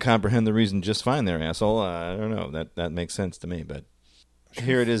think you can comprehend the reason just fine there, asshole. I don't know. That makes sense to me, but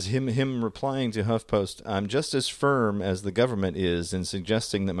here it is, him replying to HuffPost. I'm just as firm as the government is in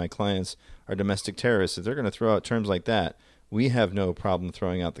suggesting that my clients are domestic terrorists. If they're going to throw out terms like that, we have no problem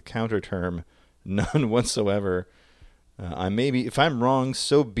throwing out the counter term. None whatsoever. If I'm wrong,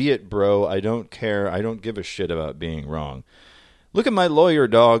 so be it, bro. I don't care. I don't give a shit about being wrong. Look at my lawyer,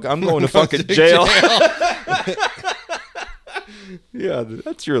 dog. I'm going to fucking jail. Yeah,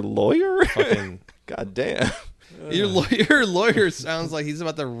 that's your lawyer? Fucking God damn. Your lawyer sounds like he's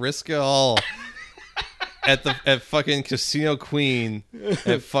about to risk it all at fucking Casino Queen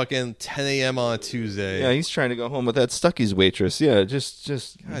at fucking 10 a.m. on a Tuesday. Yeah, he's trying to go home with that Stuckey's waitress. Yeah,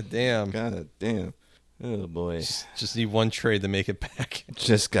 just God damn. God damn. Oh boy. Just need one trade to make it back.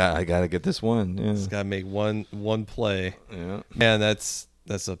 I gotta get this one. Yeah. Just gotta make one play. Yeah. Man, that's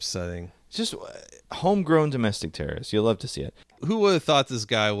upsetting. Just homegrown domestic terrorists. You'll love to see it. Who would have thought this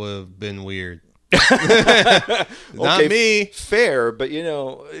guy would have been weird? Not Not me. Fair, but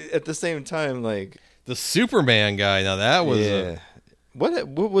at the same time, like The Superman guy. Now that was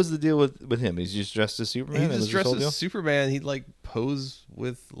What was the deal with him? He's just dressed as Superman? he just dressed as Superman. He'd like pose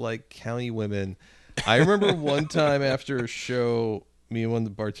with like county women. I remember one time after a show, me and one of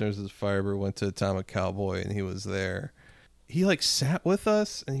the bartenders at the Firebird went to Atomic Cowboy, and he was there. He like sat with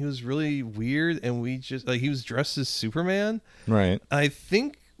us, and he was really weird, and we just he was dressed as Superman. Right. I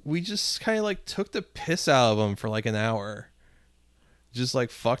think we just kind of like took the piss out of him for like an hour. Just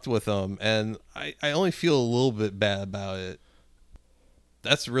like fucked with him, and I only feel a little bit bad about it.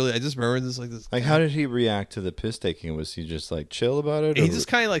 That's really, I just remember this. Like, how did he react to the piss taking? Was he just like chill about it? He just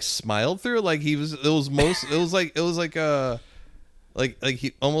kind of like smiled through it. Like he was almost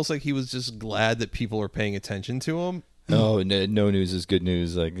like he was just glad that people were paying attention to him. Oh, no news is good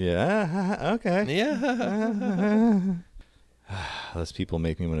news. Like, yeah, okay. Yeah. Those people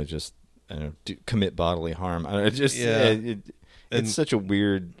make me want to just, commit bodily harm. It's such a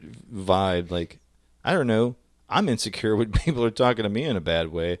weird vibe. Like, I don't know. I'm insecure when people are talking to me in a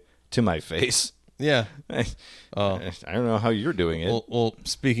bad way to my face. Yeah. I don't know how you're doing it. Well,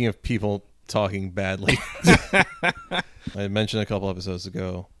 speaking of people talking badly, I mentioned a couple episodes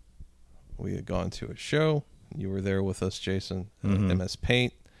ago, we had gone to a show. You were there with us, Jason, at MS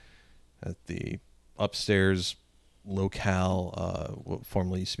Paint at the upstairs locale, what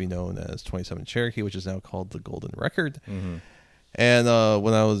formerly used to be known as 27 Cherokee, which is now called the Golden Record. Mm-hmm. And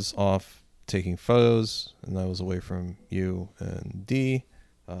when I was off taking photos and I was away from you and Dee,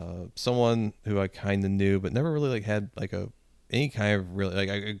 someone who I kind of knew but never really like had like any kind of really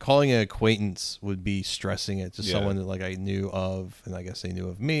like calling an acquaintance would be stressing it to someone that like I knew of, and I guess they knew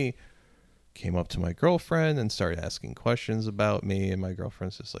of me, came up to my girlfriend and started asking questions about me, and my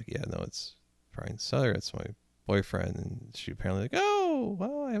girlfriend's just like, yeah, no, it's Brian Sutter, it's my boyfriend. And she apparently like, oh,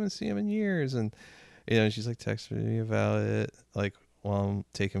 well, I haven't seen him in years. And she's like texting me about it like while I'm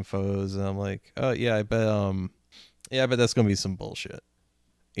taking photos, and I'm like, oh yeah, I bet that's gonna be some bullshit,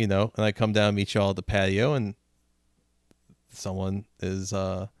 and I come down and meet y'all at the patio, and someone is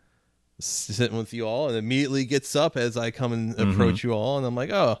sitting with you all and immediately gets up as I come and approach you all, and I'm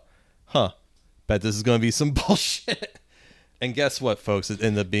like, oh, bet this is gonna be some bullshit. And guess what, folks? It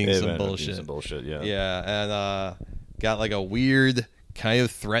ended up being some bullshit. Yeah, and got like a weird kind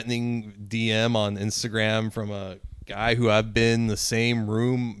of threatening DM on Instagram from a guy who I've been in the same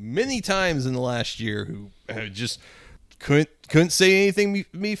room many times in the last year, who just couldn't say anything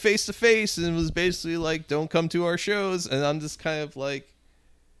to me face to face, and was basically like, don't come to our shows. And I'm just kind of like,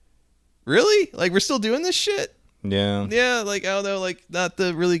 really? Like, we're still doing this shit? Yeah, like, I don't know, like, not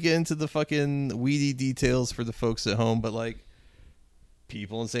to really get into the fucking weedy details for the folks at home, but like,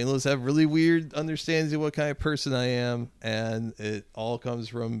 people in St. Louis have really weird understandings of what kind of person I am, and it all comes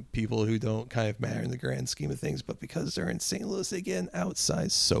from people who don't kind of matter in the grand scheme of things, but because they're in St. Louis, they get an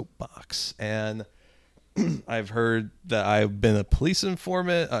outsized soapbox. And I've heard that I've been a police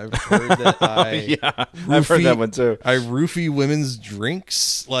informant. I've heard that I've heard that one too. I roofie women's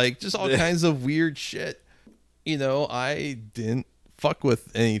drinks, like just all kinds of weird shit. I didn't fuck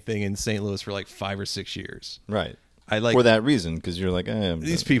with anything in St. Louis for like 5 or 6 years. Right. I like for that reason, because you're like,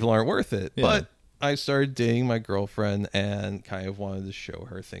 these people aren't worth it. Yeah. But I started dating my girlfriend and kind of wanted to show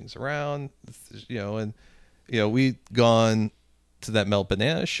her things around, and we'd gone to that Melt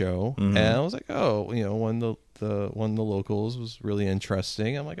Banana show, and I was like, oh, one of the locals was really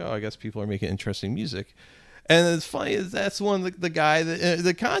interesting. I'm like, oh, I guess people are making interesting music. And it's funny is that's one of the guy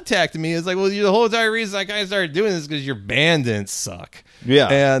that contacted me is like, well, the whole entire reason I kind of started doing this is because your band didn't suck. Yeah.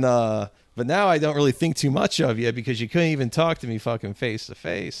 And but now I don't really think too much of you because you couldn't even talk to me fucking face to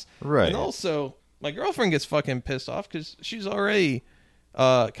face. Right. And also, my girlfriend gets fucking pissed off because she's already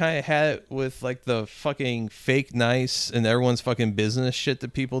kind of had it with like the fucking fake nice and everyone's fucking business shit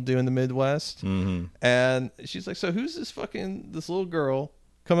that people do in the Midwest. Mm-hmm. And she's like, so who's this little girl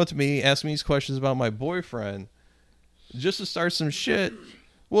come up to me, ask me these questions about my boyfriend just to start some shit?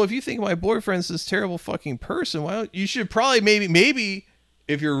 Well, if you think my boyfriend's this terrible fucking person, why don't you should probably maybe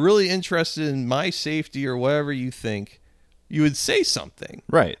if you're really interested in my safety or whatever you think, you would say something.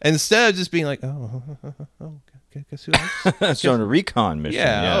 Right. Instead of just being like, okay, guess who else? That's on a recon mission.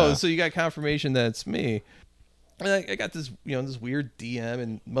 Yeah. Oh, so you got confirmation that it's me. And I got this, this weird DM,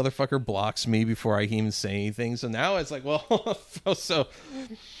 and motherfucker blocks me before I can even say anything. So now it's like, well, so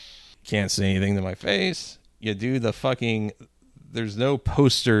can't say anything to my face. You do the fucking... There's no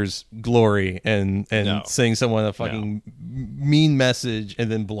posters glory and No. saying someone a fucking mean message and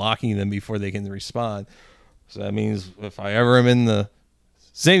then blocking them before they can respond. So that means if I ever am in the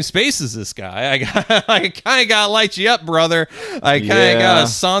same space as this guy, I kind of got to light you up, brother. I kind of got to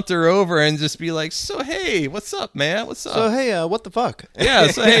saunter over and just be like, so, hey, what's up, man? What's up? So, hey, what the fuck? Yeah,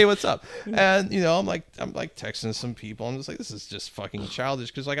 so, hey, what's up? And, I'm like texting some people. I'm just like, this is just fucking childish.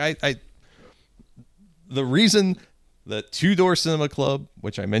 Because, like, the reason... The Two Door Cinema Club,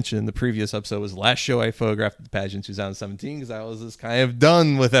 which I mentioned in the previous episode, was the last show I photographed at the pageant 2017 because I was just kind of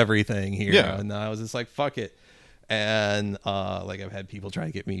done with everything here. Yeah. And I was just like, fuck it. And like I've had people try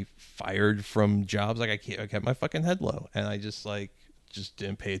to get me fired from jobs. Like I kept my fucking head low. And I just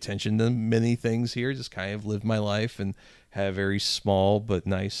didn't pay attention to many things here. Just kind of lived my life and had a very small but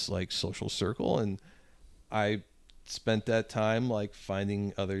nice like social circle. And I spent that time like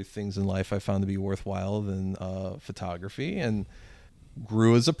finding other things in life I found to be worthwhile than photography, and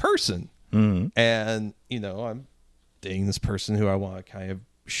grew as a person. Mm-hmm. And I'm dating this person who I want to kind of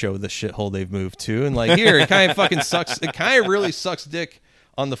show the shithole they've moved to, and like here it kind of fucking sucks. It kind of really sucks dick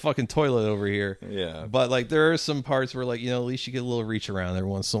on the fucking toilet over here. Yeah. But like there are some parts where like at least you get a little reach around every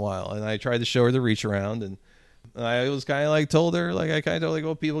once in a while, and I tried to show her the reach around, and I was kind of like told her, like, I kind of told her, like,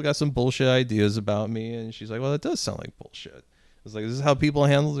 well, people got some bullshit ideas about me. And she's like, well, that does sound like bullshit. I was like, this is how people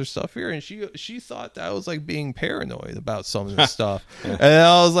handle their stuff here. And she thought that I was like being paranoid about some of this stuff. And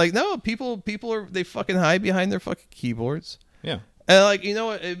I was like, no, people they fucking hide behind their fucking keyboards. Yeah. And like,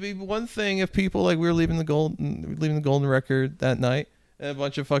 it'd be one thing if people like we were leaving the Golden Record that night, and a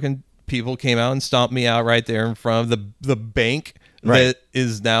bunch of fucking people came out and stomped me out right there in front of the bank. Right. That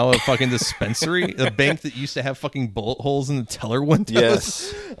is now a fucking dispensary. A bank that used to have fucking bullet holes in the teller windows.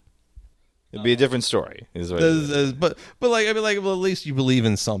 Yes. It'd be a different story. But like, I mean, like, well, at least you believe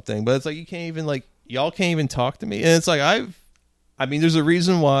in something. But it's like, you can't even, like, y'all can't even talk to me. And it's like, I mean, there's a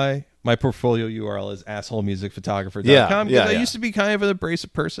reason why my portfolio URL is assholemusicphotographer.com. Yeah, because I yeah. used to be kind of an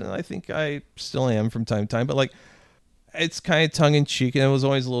abrasive person, and I think I still am from time to time. But like, it's kind of tongue in cheek, and it was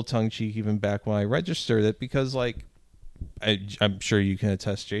always a little tongue in cheek even back when I registered it, because like, I'm sure you can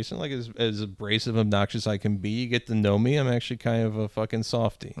attest, Jason. Like, as abrasive, obnoxious I can be, you get to know me. I'm actually kind of a fucking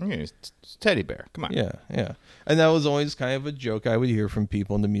softie. It's teddy bear. Come on. Yeah, yeah. And that was always kind of a joke I would hear from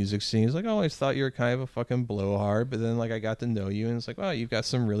people in the music scene. It's like, oh, I always thought you were kind of a fucking blowhard, but then like I got to know you, and it's like, wow, you've got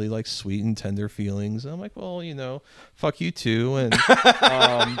some really like sweet and tender feelings. And I'm like, well, fuck you too. And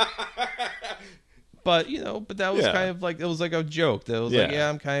but that was kind of like, it was like a joke. That was like, yeah,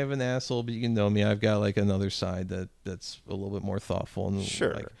 I'm kind of an asshole, but you can know me. I've got like another side that's a little bit more thoughtful and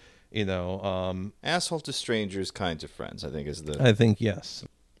sure. Like, asshole to strangers, kind to friends, I think is the. I think yes.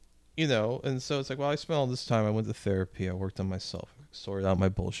 And so it's like, well, I spent all this time. I went to therapy. I worked on myself, sorted out my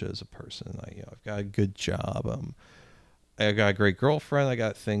bullshit as a person. I've got a good job. I got a great girlfriend. I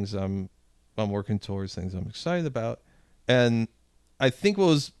got things I'm working towards, things I'm excited about. And I think what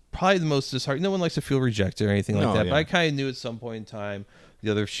was probably the most disheartening, no one likes to feel rejected or anything like that, yeah. but I kind of knew at some point in time the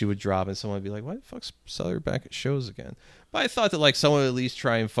other shoe would drop and someone would be like, why the fuck's Seller back at shows again? But I thought that like someone would at least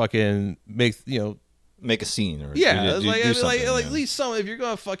try and fucking make a scene or do something, like at least some, if you're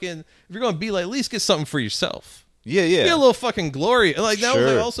gonna be like, at least get something for yourself. Yeah. Get a little fucking glory. Like that was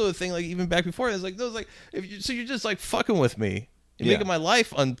Sure. like also a thing, like even back before, it was like, so you're just like fucking with me. You're making my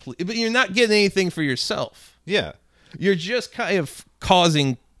life but you're not getting anything for yourself. Yeah. You're just kind of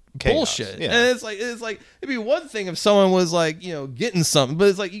causing Chaos. bullshit. Yeah. And it's like it'd be one thing if someone was like, getting something, but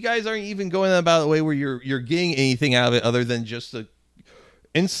it's like you guys aren't even going about a way where you're getting anything out of it other than just to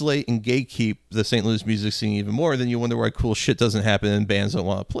insulate and gatekeep the St. Louis music scene even more. Then you wonder why cool shit doesn't happen and bands don't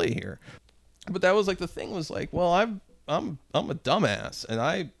want to play here. But that was like the thing was like, well, I'm a dumbass, and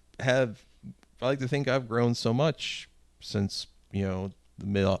I like to think I've grown so much since the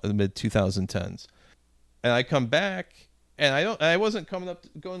mid 2010s, and I come back. And I wasn't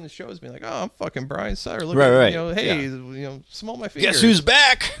going to shows being like, oh, I'm fucking Brian Sutter. Look right. Hey, smell my fingers. Guess who's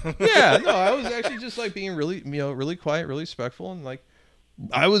back? Yeah, no, I was actually just like being really, really quiet, really respectful. And like,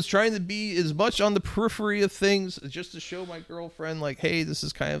 I was trying to be as much on the periphery of things just to show my girlfriend like, hey, this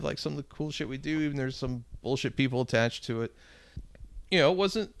is kind of like some of the cool shit we do. Even there's some bullshit people attached to it. It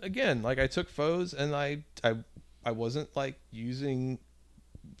wasn't, again, like I took photos and I wasn't like using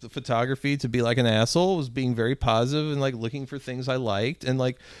the photography to be like an asshole. Was being very positive and like looking for things I liked, and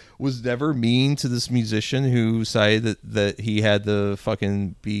like was never mean to this musician who decided that he had to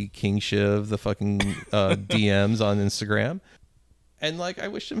fucking be king shiv the fucking DMs on Instagram. And like I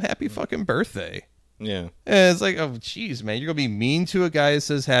wished him happy fucking birthday. Yeah. And it's like, oh geez, man, you're gonna be mean to a guy that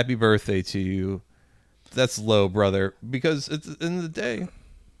says happy birthday to you. That's low, brother. Because at the end of the day,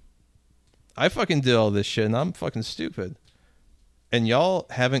 I fucking did all this shit and I'm fucking stupid. And y'all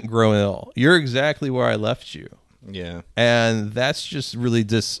haven't grown at all. You're exactly where I left you. Yeah. And that's just really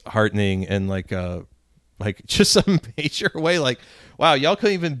disheartening and like just a major way. Like, wow, y'all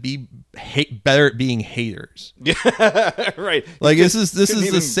couldn't even be better at being haters. Yeah, right. Like this is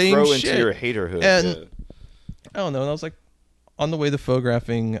the same grow shit. Into your haterhood. And I don't know. And I was like, on the way to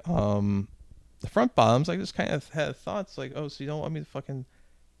photographing the front bottoms, I just kind of had thoughts like, oh, so you don't want me to fucking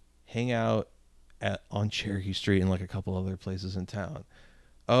hang out on Cherokee Street and like a couple other places in town?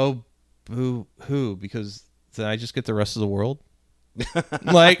 Oh, boo hoo, because then I just get the rest of the world.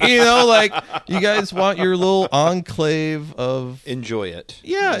 Like, like you guys want your little enclave of enjoy it.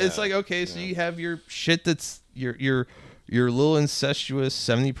 Yeah, it's like, okay, so you have your shit that's your little incestuous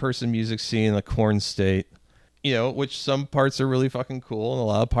 70-person music scene in the Corn State, which some parts are really fucking cool and a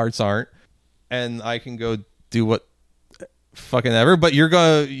lot of parts aren't. And I can go do what fucking ever, but you're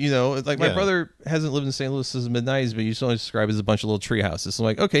gonna, it's like my brother hasn't lived in St. Louis since the mid-90s, but you still describe it as a bunch of little tree houses. So I'm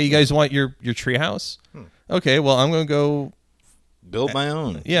like, okay, you guys want your tree house? Okay, well, I'm gonna go build my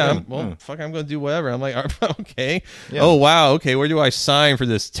own. Yeah, fuck, I'm gonna do whatever. I'm like, okay. Yeah. Oh wow, okay, where do I sign for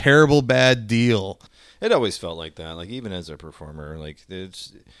this terrible bad deal? It always felt like that. Like even as a performer, like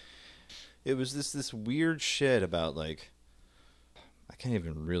it was this weird shit about like, I can't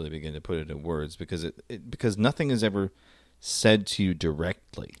even really begin to put it in words because because nothing is ever said to you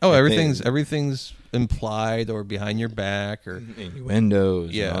directly. Oh, everything's implied or behind your back or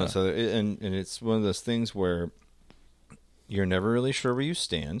innuendos. Yeah. And it's one of those things where you're never really sure where you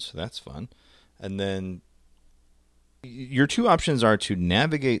stand, so that's fun. And then your two options are to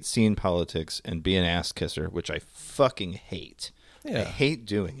navigate scene politics and be an ass kisser, which I fucking hate. Yeah. I hate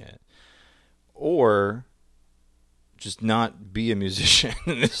doing it. Or just not be a musician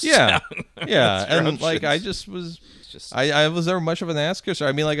in this Yeah, town. yeah, That's your and like I options. just was. Just- I was never much of an asker, so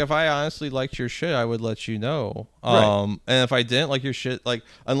I mean, like, if I honestly liked your shit, I would let you know. Right. And if I didn't like your shit, like,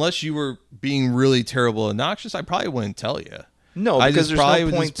 unless you were being really terrible, obnoxious, I probably wouldn't tell you. No, I because just there's probably no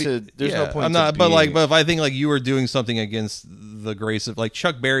would point just to. There's no point. I'm to not, but being- if I think like you were doing something against the grace of, like,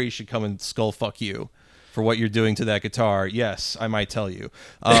 Chuck Berry should come and skull fuck you for what you're doing to that guitar. Yes, I might tell you.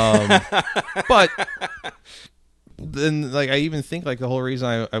 But then, like, I even think like the whole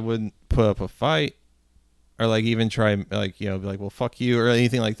reason I wouldn't put up a fight or like even try, like, be like, well, fuck you or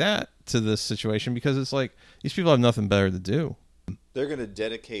anything like that to this situation, because it's like these people have nothing better to do. they're going to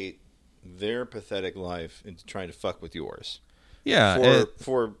dedicate their pathetic life into trying to fuck with yours. Yeah,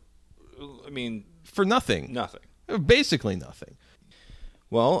 For I mean, for nothing. nothing. Basically nothing.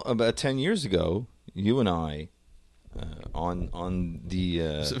 Well, about 10 years ago, you and I, on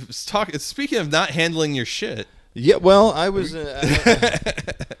the Speaking of not handling your shit, yeah. Well, I was.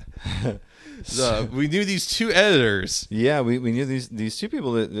 we knew these two editors. Yeah, we knew these two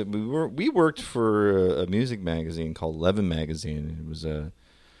people that we worked for a music magazine called Levin Magazine. It was a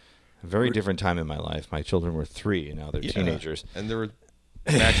very different time in my life. My children were 3, and now they're teenagers. And there were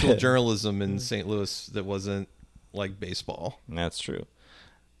actual journalism in St. Louis that wasn't like baseball. And that's true.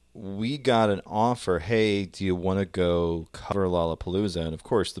 We got an offer. Hey, do you want to go cover Lollapalooza? And of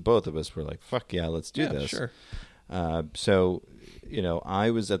course, the both of us were like, "Fuck yeah, let's do this." Sure. So,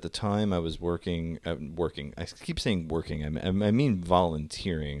 I was at the time I was working. I keep saying working. I mean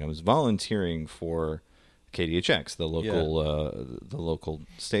volunteering. I was volunteering for KDHX, the local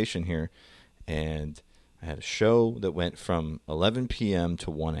station here, and I had a show that went from 11 p.m. to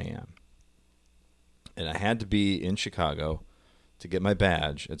 1 a.m. and I had to be in Chicago to get my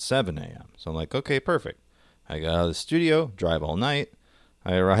badge at 7 a.m. So I'm like, okay, perfect. I got out of the studio, drive all night.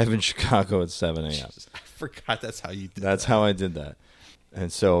 I arrive in Chicago at 7 a.m. I forgot that's how you did That's how I did that.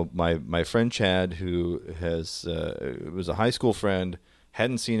 And so my friend Chad, who was a high school friend,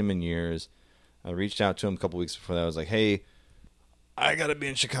 hadn't seen him in years. I reached out to him a couple weeks before that. I was like, hey, I got to be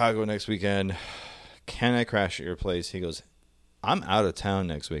in Chicago next weekend. Can I crash at your place? He goes, I'm out of town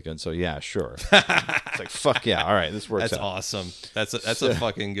next weekend, so yeah, sure. It's like, fuck yeah, all right, this works That's out. awesome. That's a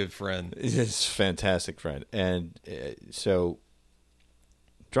fucking good friend. It's a fantastic friend. And so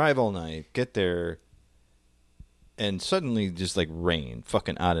drive all night, get there, and suddenly just like rain,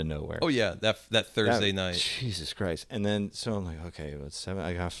 fucking out of nowhere. Oh yeah, that Thursday night. Jesus Christ. And then, so I'm like, okay, it's 7.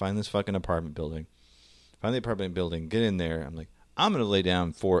 I got to find this fucking apartment building. Find the apartment building, get in there. I'm like, I'm going to lay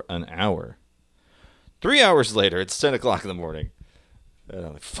down for an hour. 3 hours later, it's 10 o'clock in the morning. And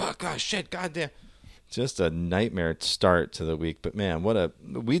I'm like, fuck, oh, shit, goddamn. Just a nightmare start to the week. But man,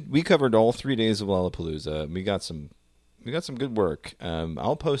 we covered all 3 days of Lollapalooza. We got some good work.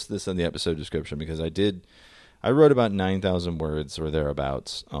 I'll post this in the episode description because I wrote about 9,000 words or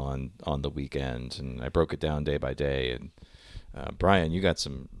thereabouts on the weekend, and I broke it down day by day. And Brian, you got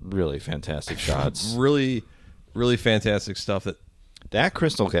some really fantastic shots. Really, really fantastic stuff. That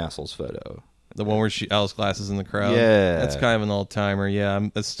Crystal Castles photo. The one where Alice Glass is in the crowd. Yeah. That's kind of an all-timer. Yeah,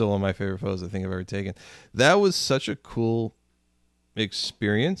 that's still one of my favorite photos I think I've ever taken. That was such a cool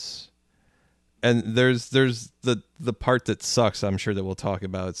experience. And there's the part that sucks, I'm sure that we'll talk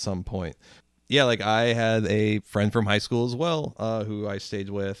about at some point. Yeah, like I had a friend from high school as well, who I stayed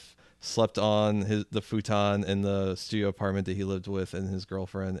with, slept on the futon in the studio apartment that he lived with, and his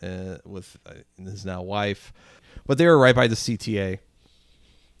girlfriend and with his now wife. But they were right by the CTA.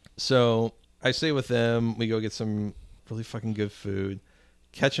 So I stay with them. We go get some really fucking good food.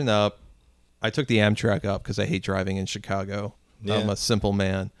 Catching up. I took the Amtrak up because I hate driving in Chicago. Yeah. I'm a simple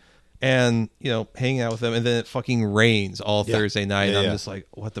man. And, hanging out with them. And then it fucking rains all Thursday night. And I'm just like,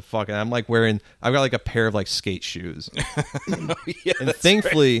 what the fuck? And I'm like I've got like a pair of like skate shoes. Yeah, And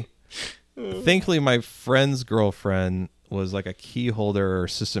thankfully, my friend's girlfriend was like a key holder or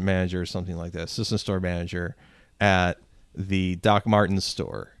assistant manager or something like that. Assistant store manager at the Doc Martens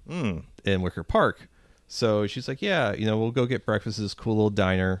store in Wicker Park. So she's like, yeah, we'll go get breakfast at this cool little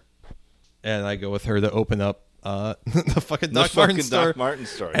diner. And I go with her to open up the fucking Doc Martens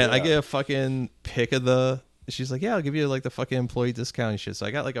store. And I get a fucking pick of she's like, yeah, I'll give you like the fucking employee discount and shit. So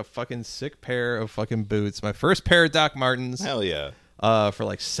I got like a fucking sick pair of fucking boots. My first pair of Doc Martens. Hell yeah. For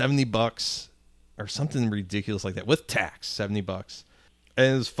like $70 or something ridiculous like that with tax, $70.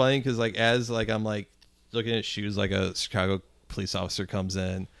 And it was funny because like as like I'm like looking at shoes, like a Chicago police officer comes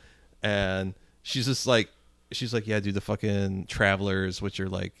in and she's like, yeah, dude, the fucking travelers, which are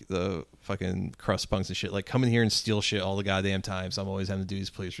like the fucking crust punks and shit, like come in here and steal shit all the goddamn time. So I'm always having to do these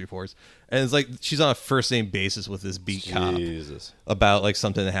police reports. And it's like she's on a first name basis with this beat cop Jesus. about like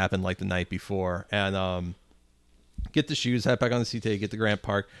something that happened like the night before. And get the shoes, head back on the CTA, get to Grant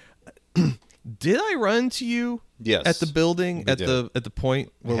Park. Did I run into you? Yes. At the building We at did. the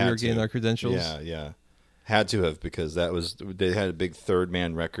point where we Had were getting to. our credentials? Yeah. Had to have, because they had a big Third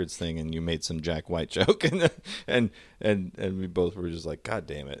Man Records thing, and you made some Jack White joke, and we both were just like, God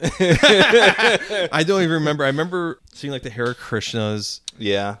damn it. I don't even remember. I remember seeing like the Hare Krishnas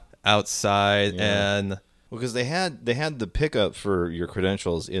Yeah. outside, Yeah. and Well, because they had the pickup for your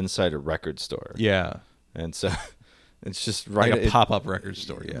credentials inside a record store. yeah, And so it's just right. like a pop-up record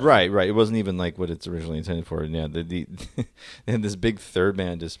store. Yeah, Right. It wasn't even like what it's originally intended for. And yeah, they had this big Third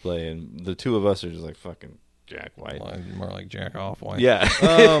Man display, and the two of us are just like fucking Jack White. More like jack off white. Yeah.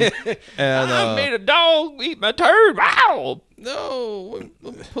 And I made a dog eat my turd. Wow. no,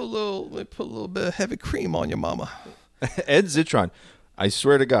 let me put a little bit of heavy cream on your mama. Ed Zitron, I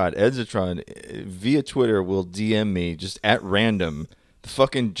swear to God, Ed Zitron via Twitter will DM me just at random the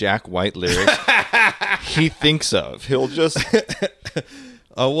fucking Jack White lyrics he thinks of. He'll just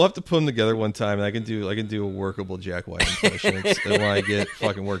We'll have to put them together one time, and I can do a workable Jack White impression when I get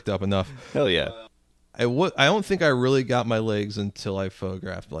fucking worked up enough. hell yeah. I don't think I really got my legs until I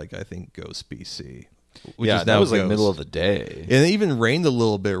photographed, like, I think Ghost BC. Which Yeah, is that now was like Ghost. middle of the day. And it even rained a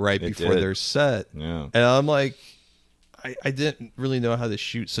little bit right It before did. their set. Yeah. And I'm like, I didn't really know how to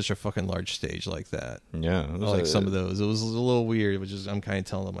shoot such a fucking large stage like that. Yeah. It was Like some of those. It was a little weird, which is I'm kind of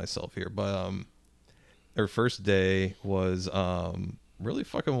telling myself here. But our first day was really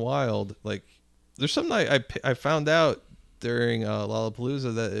fucking wild. Like, there's something I found out during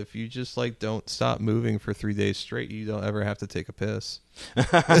Lollapalooza, that if you just like don't stop moving for 3 days straight, you don't ever have to take a piss.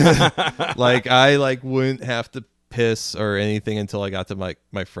 Like, I like wouldn't have to piss or anything until I got to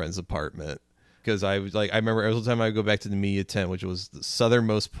my friend's apartment, because I was like, I remember every time I would go back to the media tent, which was the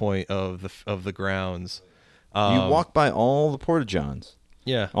southernmost point of the grounds. you walk by all the Porta Johns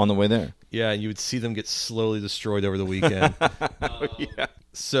Yeah, on the way there. yeah, and you would see them get slowly destroyed over the weekend. Yeah.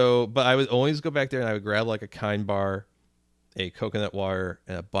 So, but I would always go back there, and I would grab like a Kind bar, a coconut wire,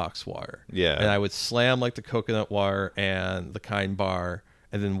 and a box wire. Yeah. And I would slam like the coconut wire and the Kind bar,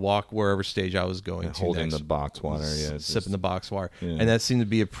 and then walk wherever stage I was going to Holding next. the box water. Yeah. it's Sipping just- the box wire. Yeah. And that seemed to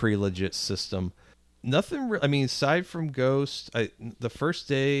be a pretty legit system. Nothing, I mean, aside from Ghost, the first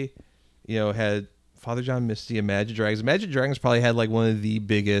day, had Father John Misty, Imagine Dragons. Imagine Dragons probably had like one of the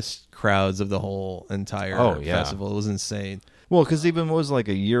biggest crowds of the whole entire festival. It was insane. Well, because even it was like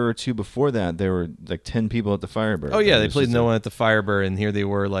a year or two before that, there were like 10 people at the Firebird. Oh yeah, It they was played just No a- One at the Firebird, and here they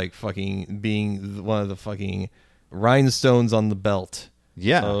were like fucking being one of the fucking rhinestones on the belt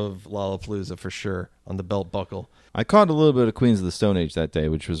Yeah. of Lollapalooza for sure, on the belt buckle. I caught a little bit of Queens of the Stone Age that day,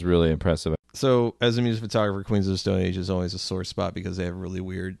 which was really impressive. So, as a music photographer, Queens of the Stone Age is always a sore spot because they have really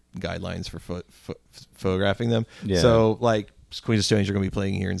weird guidelines for photographing them. Yeah. So, like, Queens of the Stone Age are going to be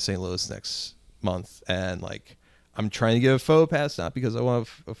playing here in St. Louis next month, and like, I'm trying to get a photo pass, not because I want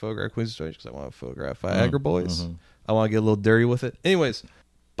to photograph Queens of the Stone Age, because I want to photograph Viagra Boys. I want to get a little dirty with it. Anyways,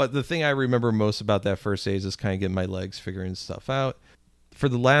 but the thing I remember most about that first day is just kind of getting my legs, figuring stuff out. For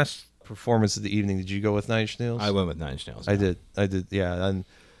the last performance of the evening, did you go with Nine Inch Nails? I went with Nine Inch Nails. I did, yeah. And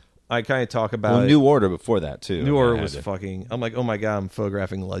I kind of talk about Well, it. New Order before that, too. New I Order had was to- fucking. I'm like, oh my god, I'm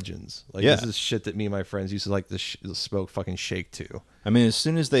photographing legends. Like, Yeah. this is shit that me and my friends used to like to smoke fucking shake to. I mean, as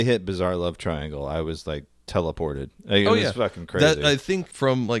soon as they hit Bizarre Love Triangle, I was like teleported. Like, it was fucking crazy. That, I think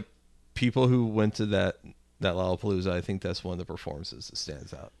from like people who went to that Lollapalooza, I think that's one of the performances that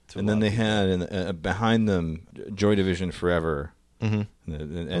stands out. To and then they had behind them Joy Division Forever. Mm-hmm.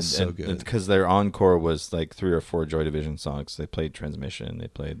 And so good. because their encore was like 3 or 4 Joy Division songs. They played Transmission. They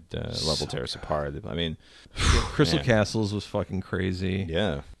played Love Will Tear Us Apart. I mean, Crystal man. Castles was fucking crazy.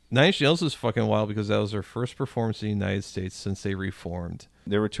 yeah. Nine Inch Nails was fucking wild because that was their first performance in the United States since they reformed.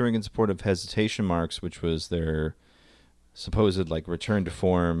 They were touring in support of Hesitation Marks, which was their supposed like return to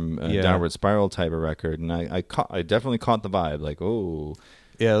form, Yeah. downward spiral type of record. And I definitely caught the vibe. Like, oh,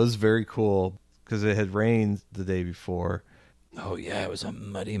 Yeah, it was very cool because it had rained the day before. oh yeah, it was a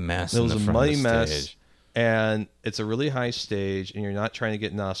muddy mess. It in was the a front of muddy the mess, stage. and it's a really high stage, and you're not trying to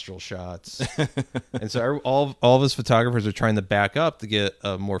get nostril shots. And so all of us photographers are trying to back up to get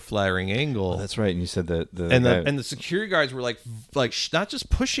a more flattering angle. Oh, that's right. And you said that and the security guards were like not just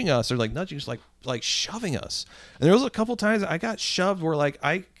pushing us or like nudging us, like shoving us. And there was a couple times I got shoved where like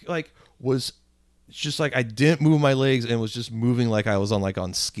I like was just like I didn't move my legs and was just moving like I was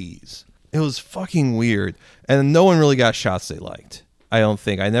on skis. It was fucking weird, and no one really got shots they liked. I don't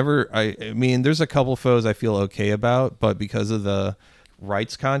think. I mean, there's a couple photos I feel okay about, but because of the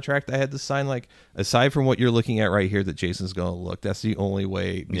rights contract I had to sign, like aside from what you're looking at right here that Jason's going to look, that's the only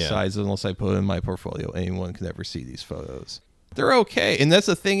way, besides unless I put it in my portfolio, anyone can ever see these photos. They're okay. And that's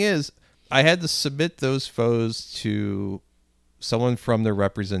the thing is, I had to submit those photos to someone from the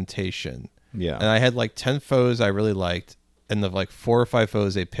representation. Yeah. And I had like 10 photos I really liked, and the like 4 or 5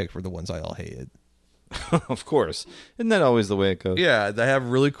 photos they picked were the ones I all hated. Of course. Isn't that always the way it goes? Yeah, they have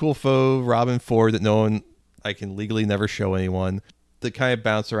really cool faux Robin Ford that I can legally never show anyone. That kind of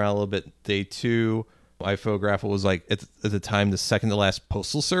bounce around a little bit. Day 2, I photographed what was like at the time the second to last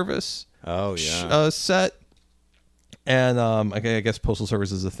Postal Service. Oh yeah. Set. And I guess Postal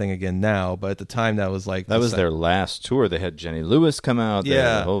Service is a thing again now, but at the time that was like that was their last tour. They had Jenny Lewis come out.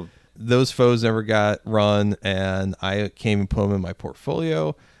 Yeah. Those photos never got run, and I came and put them in my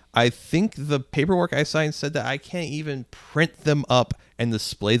portfolio. I think the paperwork I signed said that I can't even print them up and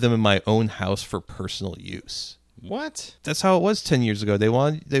display them in my own house for personal use. What? That's how it was 10 years ago. They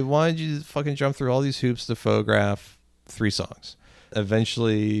wanted you to fucking jump through all these hoops to photograph 3 songs.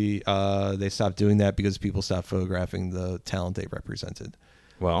 Eventually, they stopped doing that because people stopped photographing the talent they represented.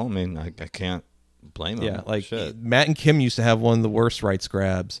 Well, I mean, I can't blame them. Yeah, like Shit. Matt and Kim used to have one of the worst rights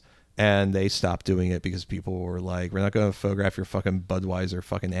grabs, and they stopped doing it because people were like, we're not going to photograph your fucking Budweiser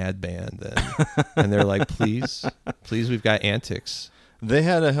fucking ad band. And they're like, please, we've got antics. They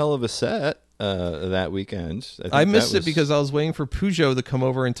had a hell of a set that weekend. I missed it because I was waiting for Peugeot to come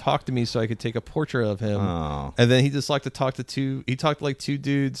over and talk to me so I could take a portrait of him. Oh. And then he just liked to talk to he talked to like 2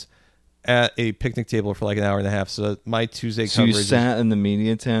 dudes at a picnic table for like an hour and a half. So my Tuesday So you coverage sat in the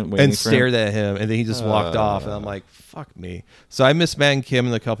media tent waiting and for stared him? at him, and then he just walked off, and I'm like, fuck me. So I missed Matt and Kim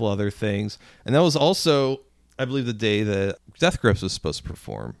and a couple other things. And that was also, I believe, the day that Death Grips was supposed to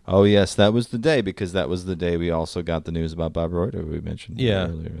perform. Oh, yes, that was the day, because that was the day we also got the news about Bob Reuter we mentioned earlier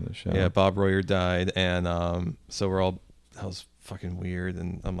in the show. Yeah, Bob Royer died, and so that was fucking weird,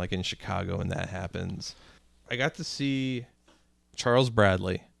 and I'm like in Chicago and that happens. I got to see Charles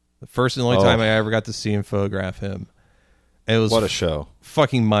Bradley. The first and only time I ever got to see him photograph him. And it was what a show.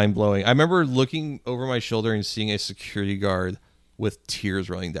 Fucking mind-blowing. I remember looking over my shoulder and seeing a security guard with tears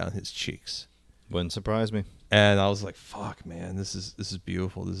running down his cheeks. Wouldn't surprise me. And I was like, fuck, man, this is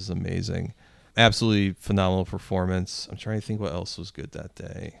beautiful. This is amazing. Absolutely phenomenal performance. I'm trying to think what else was good that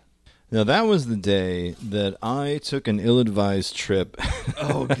day. Now, that was the day that I took an ill-advised trip.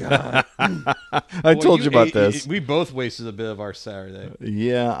 Oh, God. I told you about this. We both wasted a bit of our Saturday.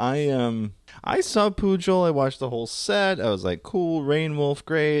 Yeah, I saw Pujol. I watched the whole set. I was like, cool, Rain Wolf,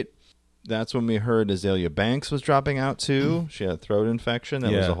 great. That's when we heard Azalea Banks was dropping out, too. She had a throat infection.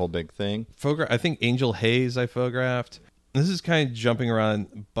 That was a whole big thing. I think Angel Hayes I photographed. This is kind of jumping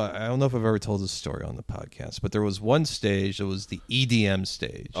around, but I don't know if I've ever told this story on the podcast, but there was one stage that was the EDM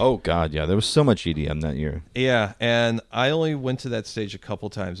stage. Oh, God, yeah. There was so much EDM that year. Yeah, and I only went to that stage a couple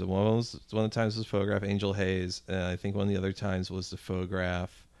times. And one of the times was photograph Angel Hayes, and I think one of the other times was to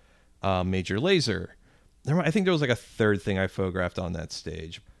photograph Major Lazer. I think there was like a third thing I photographed on that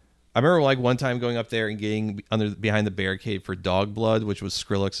stage. I remember like one time going up there and getting behind the barricade for Dog Blood, which was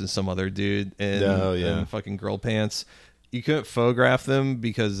Skrillex and some other dude in fucking girl pants. You couldn't photograph them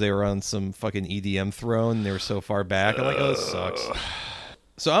because they were on some fucking EDM throne and they were so far back. I'm like, oh, this sucks.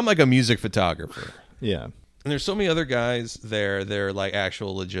 So I'm like a music photographer. Yeah. And there's so many other guys there. They're like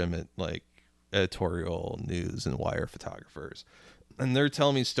actual legitimate like editorial news and wire photographers. And they're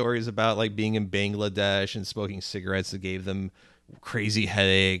telling me stories about like being in Bangladesh and smoking cigarettes that gave them crazy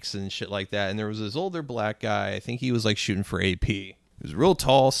headaches and shit like that. And there was this older black guy. I think he was like shooting for AP. He was real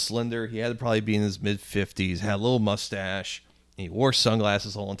tall, slender. He had to probably be in his mid-50s, had a little mustache. And he wore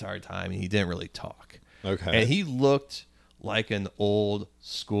sunglasses the whole entire time, and he didn't really talk. Okay. And he looked like an old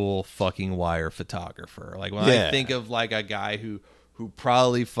school fucking wire photographer. Like when I think of like a guy who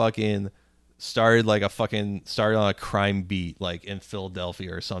probably fucking started on a crime beat like in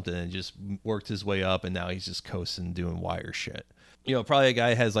Philadelphia or something and just worked his way up, and now he's just coasting doing wire shit. You know, probably a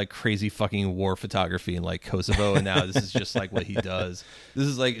guy has like crazy fucking war photography in like Kosovo, and now this is just like what he does.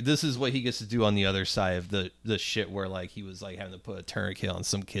 This is what he gets to do on the other side of the shit where like he was like having to put a tourniquet on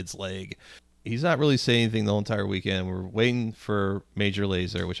some kid's leg. He's not really saying anything the whole entire weekend. We're waiting for Major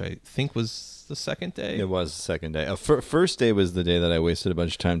Lazer, which I think was the second day. It was the second day. First day was the day that I wasted a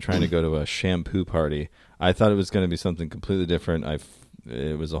bunch of time trying to go to a shampoo party. I thought it was going to be something completely different.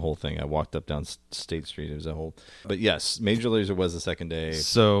 It was a whole thing. I walked up down State Street. It was a whole... But yes, Major Lazer was the second day.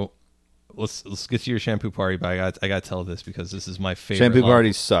 So let's get to your shampoo party, but I got to tell this because this is my favorite. Shampoo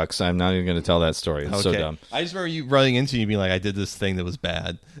party sucks. I'm not even going to tell that story. It's so dumb. I just remember you running into you being like, I did this thing that was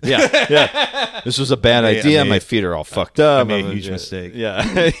bad. Yeah. This was a bad idea. My feet are all fucked up. I made a huge mistake.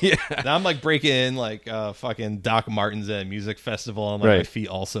 Yeah. Yeah. Now I'm like breaking in like fucking Doc Martens at a music festival, and like my feet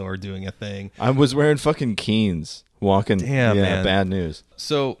also are doing a thing. I was wearing fucking Keens. Walking. Damn, man. Bad news.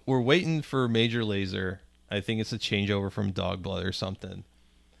 So we're waiting for Major Lazer. I think it's a changeover from Dog Blood or something.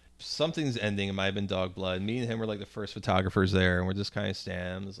 something's ending. It might have been Dog Blood. Me and him were like the first photographers there, and we're just kind of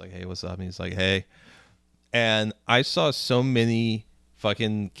standing. It's like, hey, what's up? And he's like, hey. And I saw so many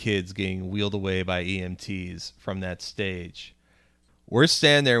fucking kids getting wheeled away by EMTs from that stage. We're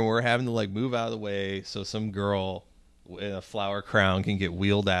standing there and we're having to like move out of the way so some girl in a flower crown can get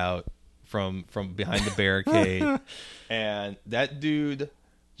wheeled out from behind the barricade. And that dude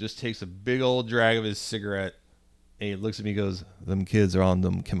just takes a big old drag of his cigarette and he looks at me and goes, them kids are on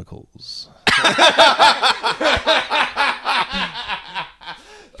them chemicals.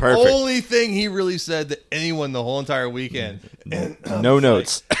 Perfect. Only thing he really said to anyone the whole entire weekend. And No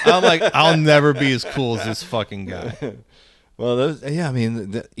notes. I'm like, I'll never be as cool as this fucking guy. Well, yeah, I mean,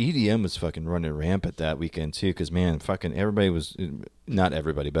 the EDM was fucking running rampant that weekend too, because man, fucking everybody was, not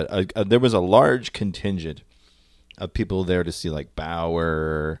everybody, but there was a large contingent of people there to see like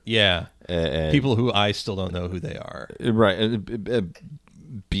Bauer. Yeah. People who I still don't know who they are. Right.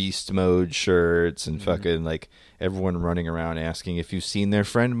 Beast mode shirts and fucking like everyone running around asking if you've seen their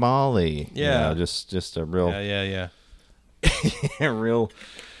friend Molly. Yeah. You know, just a real, Yeah. a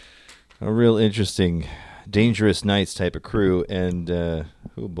real interesting, dangerous nights type of crew. And oh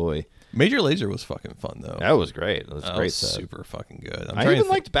boy, Major Lazer was fucking fun though. that was great. That was a That great was set. super fucking good. I even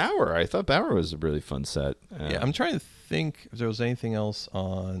liked Bauer. I thought Bauer was a really fun set. Yeah, I'm trying to think if there was anything else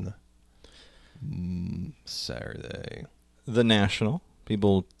on Saturday. The National.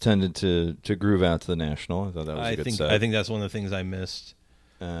 People tended to groove out to the National. I thought that was a good set. I think that's one of the things I missed.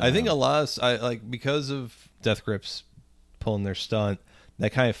 I think a lot of because of Death Grips pulling their stunt,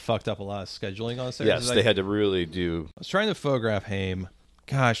 that kind of fucked up a lot of scheduling on Saturday. Yes, they had to really do. I was trying to photograph Haim.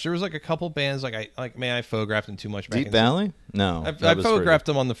 Gosh, there was like a couple bands I photographed them too much. Back Deep in Valley? No. I that was photographed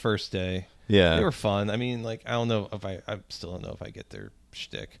them on the first day. Yeah. They were fun. I mean, like, I don't know if I still don't know if I get their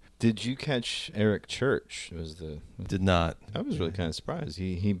shtick. Did you catch Eric Church? Did not. I was really kind of surprised.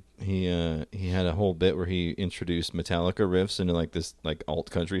 He had a whole bit where he introduced Metallica riffs into like this like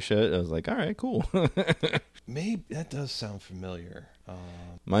alt country shit. I was like, all right, cool. Maybe that does sound familiar.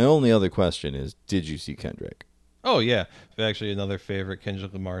 My only other question is, did you see Kendrick? Oh yeah, actually another favorite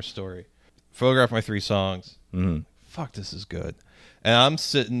Kendrick Lamar story. Photograph my 3 songs. Mm-hmm. Fuck, this is good. And I'm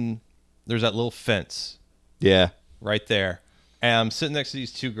sitting. There's that little fence Yeah. right there, and I'm sitting next to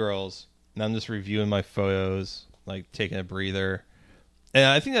these 2 girls, and I'm just reviewing my photos, like taking a breather. And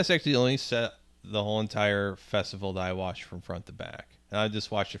I think that's actually the only set the whole entire festival that I watched from front to back. And I just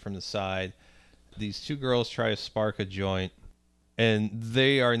watched it from the side. These 2 girls try to spark a joint, and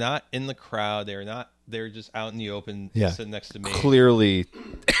they are not in the crowd. They are not. They're just out in the open, sitting next to me. Clearly.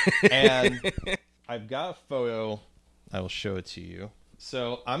 And I've got a photo. I will show it to you.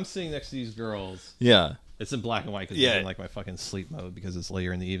 So I'm sitting next to these girls. Yeah. It's in black and white because I'm in like my fucking sleep mode because it's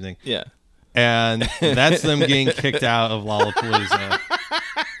later in the evening. Yeah. And that's them getting kicked out of Lollapalooza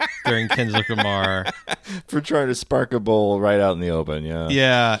during Kendrick Lamar. For trying to spark a bowl right out in the open. Yeah.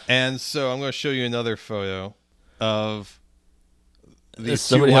 Yeah. And so I'm going to show you another photo of these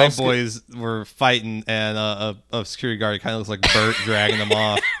 2 Somebody white else boys were fighting, and a security guard kind of looks like Bert dragging them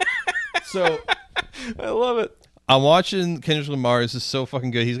off. So I love it. I'm watching Kendrick Lamar. This is so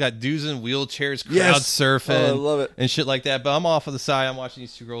fucking good. He's got dudes in wheelchairs crowd surfing. Oh, I love it. And shit like that. But I'm off on the side. I'm watching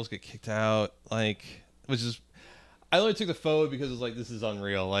these 2 girls get kicked out. Like, which is... I only took the photo because it was like, this is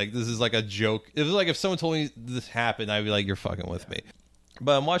unreal. Like, this is like a joke. It was like if someone told me this happened, I'd be like, you're fucking with me.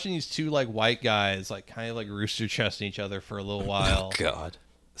 But I'm watching these 2 like white guys like kind of like rooster chesting each other for a little while. Oh, God.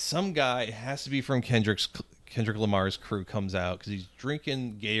 Some guy, it has to be from Kendrick Lamar's crew, comes out because he's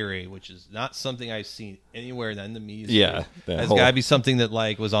drinking Gatorade, which is not something I've seen anywhere in the music. Yeah, it's got to be something that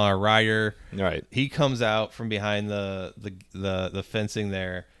like was on a rider. Right. He comes out from behind the fencing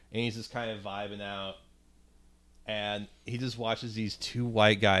there, and he's just kind of vibing out. And he just watches these 2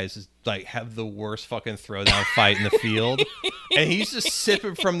 white guys just like have the worst fucking throwdown fight in the field, and he's just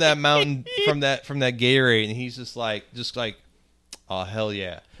sipping from that mountain from that Gatorade, and he's just like, oh hell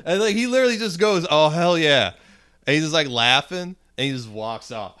yeah, and like he literally just goes, oh hell yeah, and he's just like laughing, and he just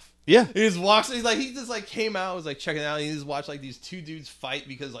walks off. Yeah. He just walks. He just like came out, was like checking out, and he just watched like these 2 dudes fight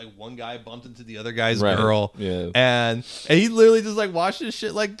because like one guy bumped into the other guy's girl. Yeah. And he literally just like watched this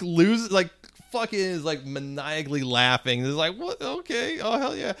shit like lose, like fucking is like maniacally laughing. He's like, what? Okay. Oh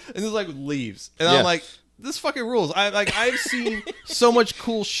hell yeah. And just like leaves. And I'm like, this fucking rules. I've seen so much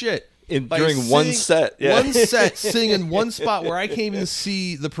cool shit. During one set. Yeah. One set, sitting in one spot where I can't even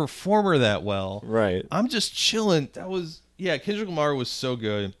see the performer that well. Right. I'm just chilling. Kendrick Lamar was so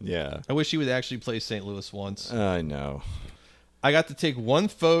good. Yeah. I wish he would actually play St. Louis once. I know. I got to take one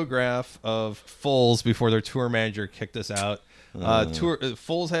photograph of Foles before their tour manager kicked us out.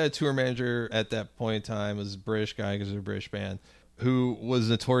 Foles had a tour manager at that point in time. It was a British guy because they're a British band, who was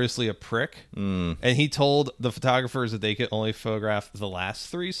notoriously a prick, and he told the photographers that they could only photograph the last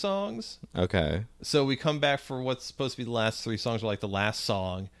 3 songs. Okay. So we come back for what's supposed to be the last 3 songs, or like the last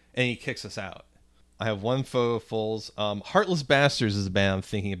song, and he kicks us out. I have one photo of Foles. Heartless Bastards is a band I'm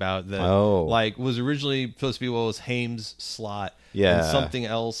thinking about that like was originally supposed to be what was Haim's slot, and something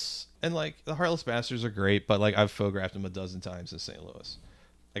else. And like the Heartless Bastards are great, but like I've photographed them a dozen times in St. Louis.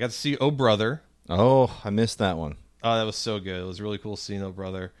 I got to see Oh Brother. Oh, I missed that one. Oh, that was so good. It was really cool seeing Oh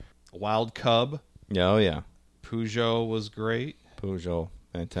Brother. Wild Cub. Yeah, oh yeah. Peugeot was great. Peugeot,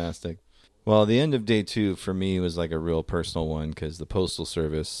 fantastic. Well, the end of day 2 for me was like a real personal one because the Postal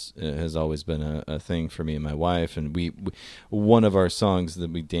Service has always been a thing for me and my wife. And we one of our songs that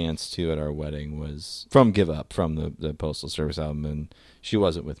we danced to at our wedding was from Give Up, from the Postal Service album. And she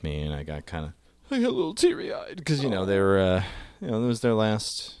wasn't with me, and I got a little teary-eyed because, they were, it was their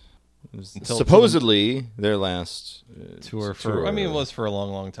last... supposedly their last tour for. I mean, it was for a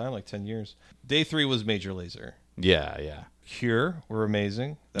long, long time, like 10 years. Day 3 was Major Lazer. Yeah. Cure were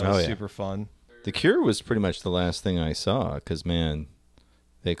amazing. That was super fun. The Cure was pretty much the last thing I saw because, man,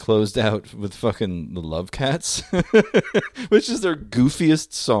 they closed out with fucking the Love Cats, which is their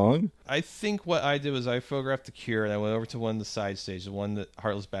goofiest song. I think what I did was I photographed The Cure, and I went over to one of the side stages, the one that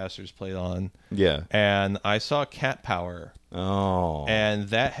Heartless Bastards played on. Yeah. And I saw Cat Power. Oh. And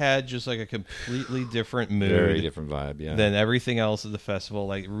that had just like a completely different mood. Very different vibe, yeah. Than everything else at the festival.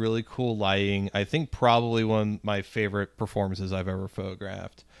 Like really cool lighting. I think probably one of my favorite performances I've ever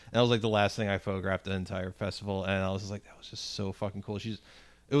photographed. And that was like the last thing I photographed the entire festival. And I was just like, that was just so fucking cool.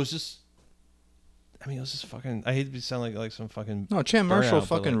 It was just fucking, I hate to sound like some fucking... No, Chan Marshall burnout,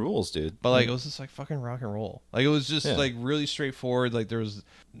 fucking rules, dude. But like, it was just like fucking rock and roll. Like it was just like really straightforward. Like there was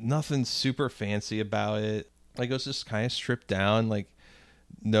nothing super fancy about it. Like it was just kind of stripped down, like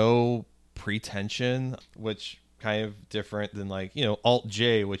no pretension, which kind of different than like, Alt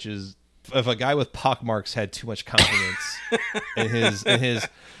J, which is if a guy with pockmarks had too much confidence in his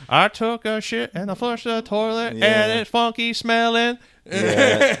I took a shit and I flushed the toilet and it's funky smelling.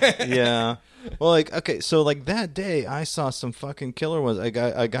 Yeah. Well, like, okay, so like that day I saw some fucking killer ones.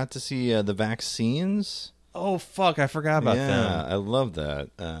 I got to see the Vaccines. Oh fuck! I forgot about them. Yeah, I love that.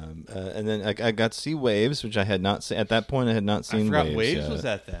 And then I got to see Waves, which I had not seen at that point. I had not seen. I forgot Waves yet. Was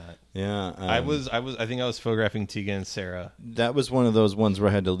at that. Yeah, I think I was photographing Tegan and Sarah. That was one of those ones where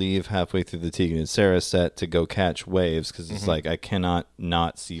I had to leave halfway through the Tegan and Sarah set to go catch Waves because it's like I cannot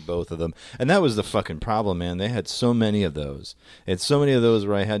not see both of them. And that was the fucking problem, man. They had so many of those. It's so many of those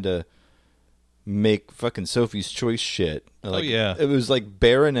where I had to make fucking Sophie's Choice shit. Like, it was like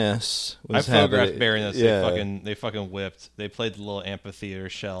Baroness. I photographed Baroness. Yeah. They fucking whipped. They played the little amphitheater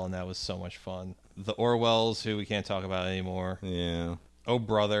shell, and that was so much fun. The Orwells, who we can't talk about anymore. Yeah. Oh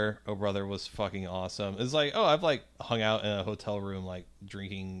Brother was fucking awesome. It's like, I've like hung out in a hotel room, like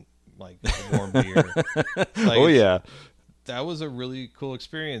drinking like warm beer. Like, that was a really cool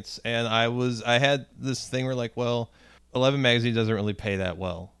experience. And I had this thing where like, well, 11 Magazine doesn't really pay that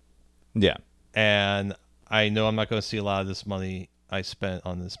well. Yeah. And I know I'm not going to see a lot of this money I spent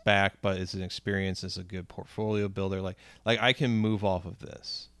on this back, but it's an experience. It's a good portfolio builder. Like I can move off of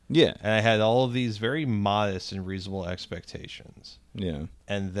this. Yeah. And I had all of these very modest and reasonable expectations. Yeah.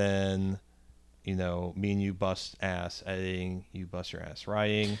 And then, me and you bust ass editing, you bust your ass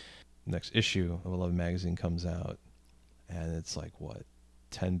writing. Next issue of 11 Magazine comes out, and it's like,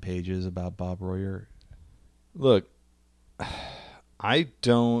 10 pages about Bob Royer? Look, I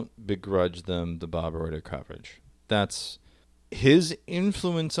don't begrudge them the Bob Royer coverage. That's his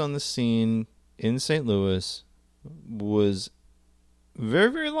influence on the scene in St. Louis was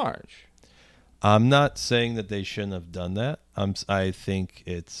very, very large. I'm not saying that they shouldn't have done that. I think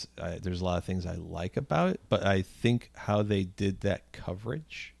there's a lot of things I like about it, but I think how they did that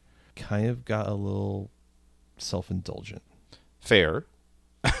coverage kind of got a little self-indulgent. Fair.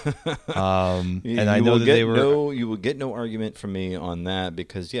 And I know that they were. You will get no argument from me on that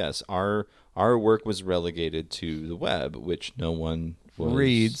because yes, our work was relegated to the web, which no one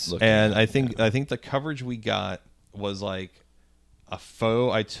reads. And I think the coverage we got was like a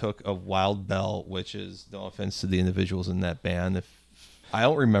photo I took of Wild Bell, which is, no offense to the individuals in that band, if I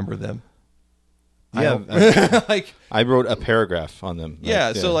don't remember them. Yeah, I wrote a paragraph on them.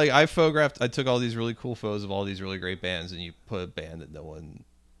 So like I took all these really cool photos of all these really great bands, and you put a band that no one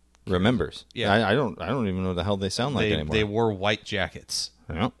remembers. Yeah, I don't even know what the hell they sound like anymore. They wore white jackets,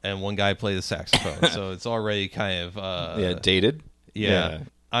 and one guy played the saxophone, so it's already kind of dated. Yeah.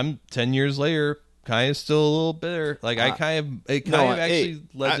 I'm 10 years later, kind of still a little bitter. Like it kind of actually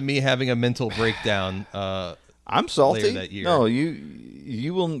led to me having a mental breakdown I'm salty. later that year. No,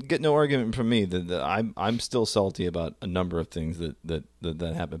 you will get no argument from me that I'm still salty about a number of things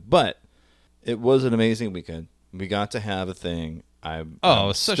that happened. But it was an amazing weekend. We got to have a thing. It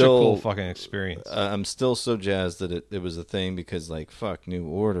was such a cool fucking experience. I'm still so jazzed that it was a thing because, like, fuck, New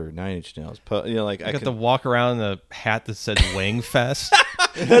Order, Nine Inch Nails. Like I got to walk around in a hat that said Wang Fest.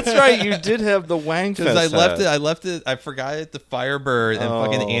 That's right, you did have the Wang Fest. Because I left it. I forgot it at the Firebird and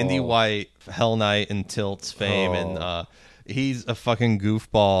fucking Andy White, Hell Night and Tilt's fame, and he's a fucking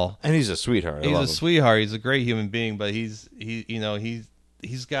goofball. And he's a sweetheart. He's a sweetheart. He's a great human being, but he's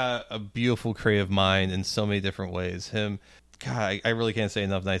got a beautiful creative mind in so many different ways. God, I really can't say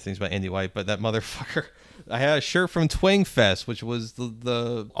enough nice things about Andy White, but that motherfucker. I had a shirt from Twang Fest, which was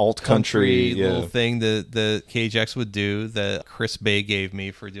the alt country little thing that KHX would do that Chris Bay gave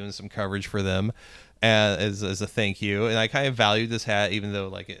me for doing some coverage for them, and as a thank you. And I kind of valued this hat, even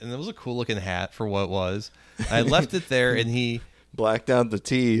though and it was a cool looking hat for what it was. I left it there, and he blacked out the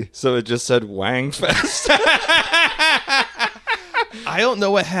T, so it just said Wang Fest. I don't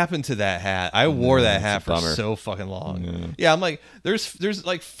know what happened to that hat. I wore that hat for so fucking long. Yeah, I'm like, there's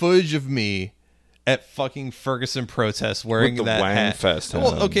like footage of me at fucking Ferguson protests wearing with the that Wang hat. Fest.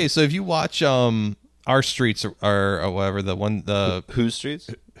 Well, okay, so if you watch Our Streets or whatever, Whose Streets?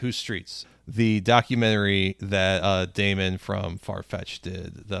 Whose Streets, the documentary that Damon from Farfetch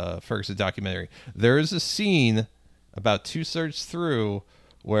did, the Ferguson documentary, there is a scene about 2/3 through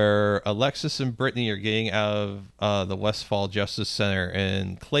where Alexis and Brittany are getting out of the Westfall Justice Center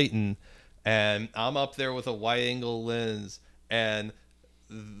in Clayton, and I'm up there with a wide-angle lens, and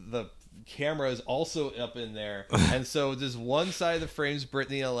the camera is also up in there, and so just one side of the frame's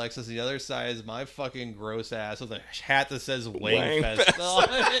Brittany and Alexis, the other side is my fucking gross ass with a hat that says Wang Fest.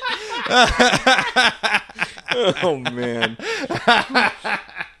 Oh, man.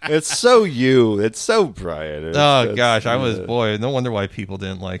 It's so you. It's so Brian. Gosh, no wonder why people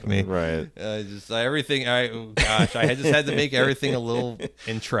didn't like me. Right. I just had to make everything a little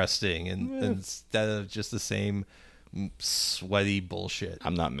interesting, and instead of just the same sweaty bullshit.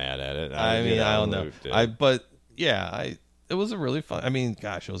 I'm not mad at it. I don't know. It was a really fun. I mean,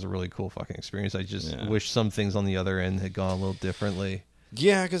 gosh, it was a really cool fucking experience. I just wish some things on the other end had gone a little differently.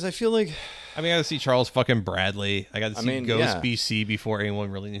 Yeah, because I feel like... I got to see Charles fucking Bradley. I got to see Ghost BC before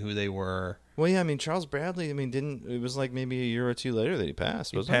anyone really knew who they were. Well, yeah, Charles Bradley, it was like maybe a year or two later that he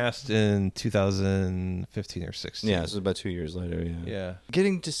passed, wasn't it? He passed in 2015 or 16. Yeah, this was about 2 years later, Yeah.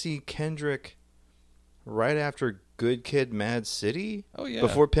 Getting to see Kendrick right after Good Kid, Mad City? Oh, yeah.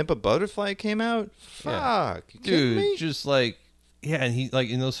 Before Pimp a Butterfly came out? Fuck. You kidding me? Just like... Yeah, and he, like,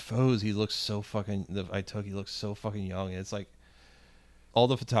 in those photos, he looks so fucking... he looks so fucking young, and it's like... All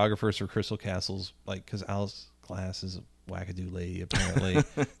the photographers for Crystal Castles, like, because Alice Glass is a wackadoo lady, apparently.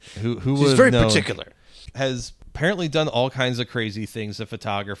 who She's very particular. Has apparently done all kinds of crazy things to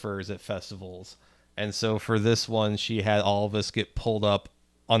photographers at festivals. And so for this one, she had all of us get pulled up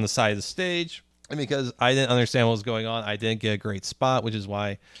on the side of the stage. And because I didn't understand what was going on, I didn't get a great spot, which is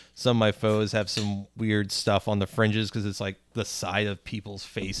why some of my photos have some weird stuff on the fringes, because it's like the side of people's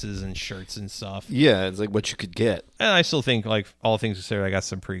faces and shirts and stuff. Yeah, it's like what you could get. And I still think, like, all things considered, I got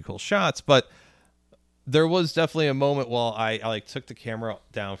some pretty cool shots. But there was definitely a moment while I like took the camera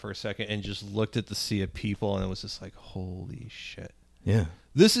down for a second and just looked at the sea of people, and it was just like, holy shit. Yeah.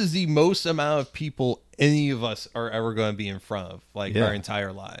 This is the most amount of people any of us are ever going to be in front of, like, our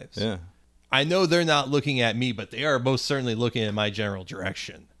entire lives. Yeah. I know they're not looking at me, but they are most certainly looking in my general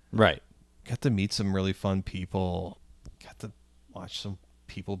direction. Right. Got to meet some really fun people. Got to watch some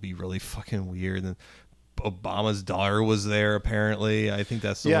people be really fucking weird. And Obama's daughter was there, apparently. I think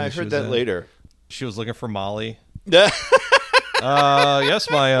that's the one I heard that later. She was looking for Molly. Yeah. Yes,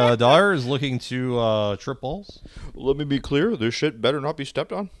 my daughter is looking to trip balls. Let me be clear. This shit better not be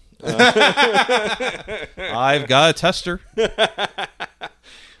stepped on. I've got a tester.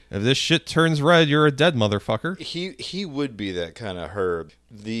 If this shit turns red, you're a dead motherfucker. He would be that kind of herb.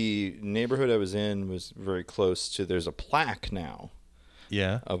 The neighborhood I was in was very close to... There's a plaque now.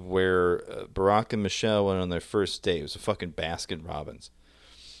 Yeah. Of where Barack and Michelle went on their first date. It was a fucking Baskin Robbins.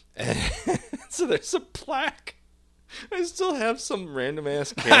 And so there's a plaque. I still have some random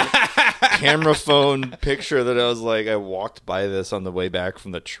ass camera phone picture that I was like, I walked by this on the way back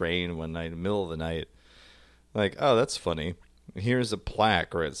from the train one night, in the middle of the night. Like, oh, that's funny. Here's a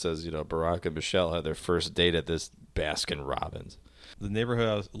plaque where it says, Barack and Michelle had their first date at this Baskin Robbins. The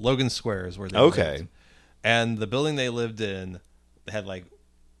neighborhood, Logan Square is where they lived. And the building they lived in had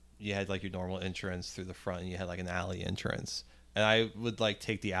you had your normal entrance through the front, and you had like an alley entrance. And I would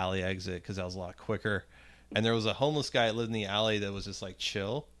take the alley exit because that was a lot quicker. And there was a homeless guy that lived in the alley that was just like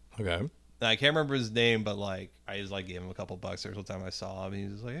chill. Okay. And I can't remember his name, but like I just like gave him a couple bucks every time I saw him. He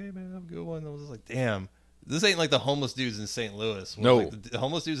was like, "Hey man, have a good one." And I was just like, "Damn, this ain't like the homeless dudes in St. Louis." No. Like, the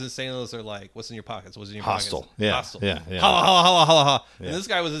homeless dudes in St. Louis are like, "What's in your pockets? What's in your Hostile. pockets?" Yeah. Hostile. Yeah. Holla, holla, holla, holla, holla. Yeah. And this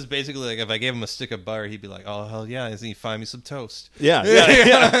guy was just basically like, if I gave him a stick of butter, he'd be like, "Oh hell yeah, and he find me some toast." Yeah.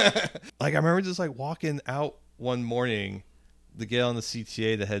 Yeah. Like I remember just like walking out one morning to get on the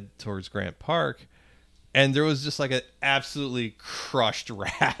CTA to head towards Grant Park, and there was just like an absolutely crushed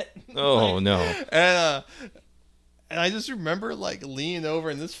rat. Oh no. And I just remember like leaning over,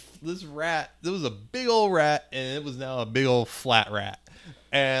 and this rat, there was a big old rat, and it was now a big old flat rat.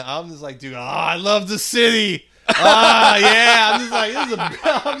 And I'm just like, dude, I love the city. Yeah. I'm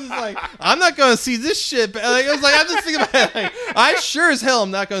just like, I'm not gonna see this shit. Like, I was like, I'm just thinking about it. Like, I sure as hell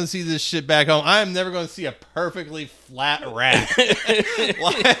am not gonna see this shit back home. I'm never gonna see a perfectly flat rat.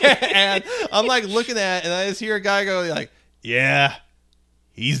 And I'm like looking at it, and I just hear a guy go like, "Yeah,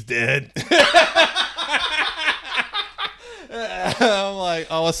 he's dead." I'm like,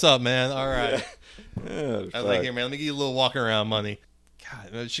 "Oh, what's up, man? All right." Oh, I was like, "Here, man, let me give you a little walking around money."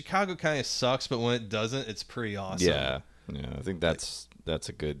 God, Chicago kind of sucks, but when it doesn't, it's pretty awesome. yeah. I think that's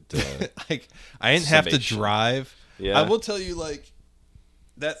a good. Like, I didn't have to summation. drive. Yeah. I will tell you, like,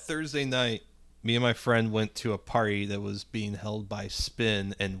 that Thursday night, me and my friend went to a party that was being held by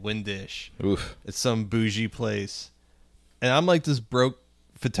Spin and Windish. Oof. It's some bougie place. And I'm like this broke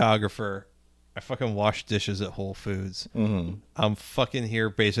photographer. I fucking wash dishes at Whole Foods. Mm-hmm. I'm fucking here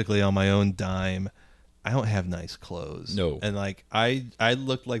basically on my own dime. I don't have nice clothes. No. And like I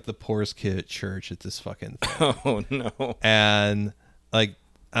looked like the poorest kid at church at this fucking thing. Oh no. And like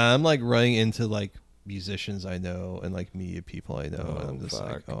I'm like running into like musicians I know and like media people I know, and I'm just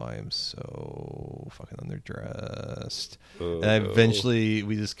like, oh, I am so fucking underdressed. And eventually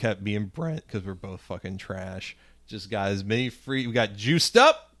we just kept being Brent because we're both fucking trash. Just got as many free. We got juiced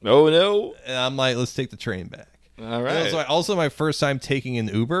up. Oh no. And I'm like, let's take the train back. All right. And it was also my first time taking an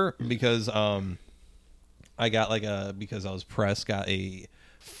Uber because I got because I was pressed, got a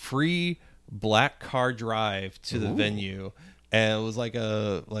free black car drive to the venue, and it was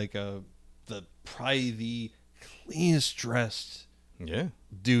probably the cleanest dressed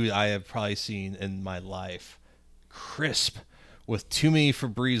dude I have probably seen in my life. Crisp, with too many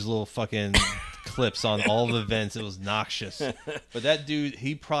Febreze little fucking clips on all the vents. It was noxious. But that dude,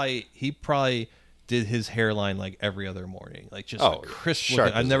 he probably did his hairline like every other morning, like just like crisp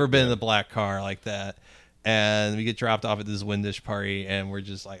looking. I've never been in a black car like that. And we get dropped off at this Windish party, and we're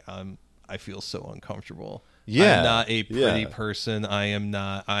just like, I feel so uncomfortable. Yeah, I'm not a pretty person. I'm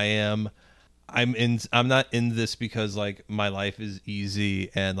not in this because like my life is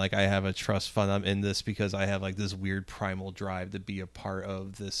easy and like I have a trust fund. I'm in this because I have like this weird primal drive to be a part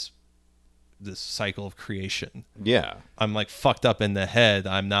of this cycle of creation. Yeah. I'm like fucked up in the head.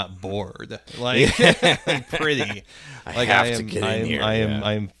 I'm not bored. Like I'm pretty. Like I have to get in here.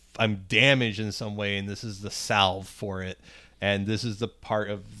 I'm damaged in some way, and this is the salve for it. And this is the part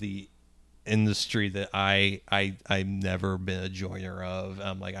of the industry that I've never been a joiner of.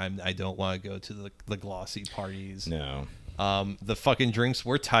 I'm like, I don't want to go to the glossy parties. No. The fucking drinks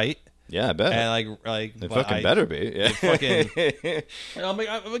were tight. Yeah, I bet. And like they fucking better be. Yeah. And I'm like,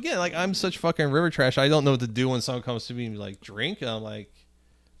 again, like I'm such fucking river trash. I don't know what to do when someone comes to me and be like, drink, and I'm like,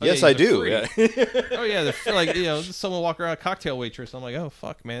 oh, yes, yeah, I do. free. Yeah. Oh yeah, they're like, you know, someone walk around a cocktail waitress. I'm like, oh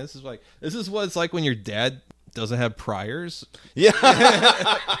fuck, man, this is what it's like when your dad doesn't have priors. Yeah.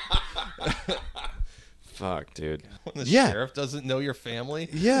 Fuck, dude. When the sheriff doesn't know your family.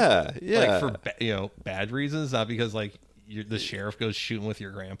 Yeah, yeah. Like for bad reasons, not because like the sheriff goes shooting with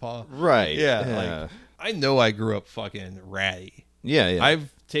your grandpa. Right. Yeah. Like I know I grew up fucking ratty. Yeah, yeah.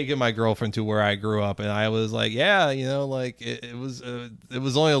 I've taken my girlfriend to where I grew up, and I was like, yeah, you know, like it was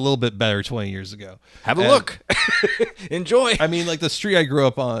only a little bit better 20 years ago. Have a look. Enjoy. I mean, like the street I grew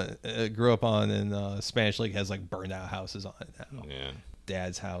up on in Spanish Lake has like burned out houses on it now. Yeah.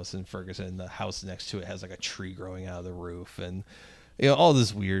 Dad's house in Ferguson, the house next to it has like a tree growing out of the roof, and you know, all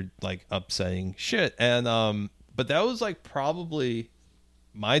this weird like upsetting shit. And but that was like probably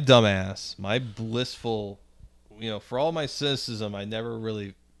my dumbass, my blissful, you know, for all my cynicism, I never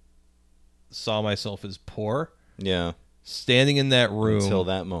really saw myself as poor. Yeah. Standing in that room until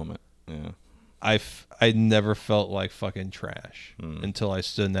that moment. Yeah. I never felt like fucking trash until I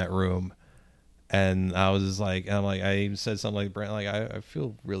stood in that room. And I was like, I even said something like, Brent, like, I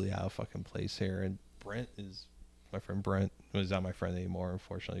feel really out of fucking place here. And Brent is my friend. Brent was not my friend anymore,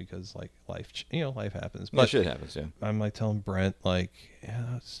 unfortunately, because like life happens. But shit happens. Yeah. I'm like telling Brent, like, yeah,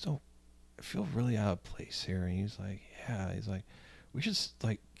 I feel really out of place here. And he's like, yeah, we should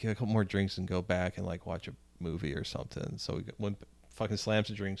like get a couple more drinks and go back and like watch a movie or something. So we went fucking slammed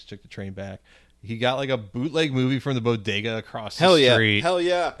some drinks, took the train back. He got like a bootleg movie from the bodega across the Hell yeah. street. Hell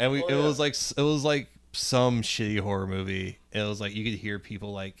yeah. And Hell it yeah. was like some shitty horror movie. And it was like you could hear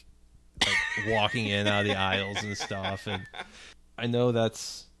people like walking in out of the aisles and stuff. And I know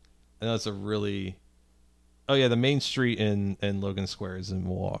that's a really the main street in Logan Square is in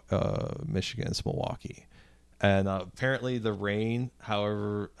Michigan. It's Milwaukee. And apparently the rain,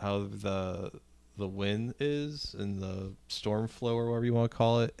 how the wind is and the storm flow or whatever you want to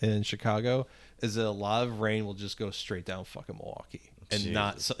call it in Chicago is that a lot of rain will just go straight down fucking Milwaukee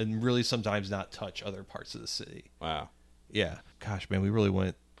and really sometimes not touch other parts of the city. Wow. Yeah. Gosh, man, we really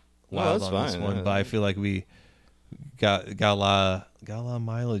went No, wild that's on this fine. one, but I feel like we got a lot of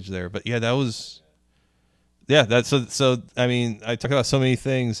mileage there. But yeah, that was. Yeah, that's so. I mean, I talk about so many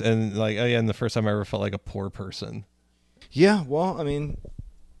things, and like, and the first time I ever felt like a poor person. Yeah, well, I mean,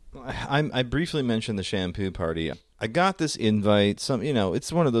 I briefly mentioned the shampoo party. I got this invite.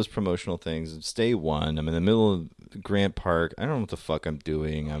 It's one of those promotional things. It's day one. I'm in the middle of Grant Park. I don't know what the fuck I'm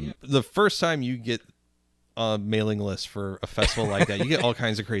doing. The first time you get a mailing list for a festival like that, you get all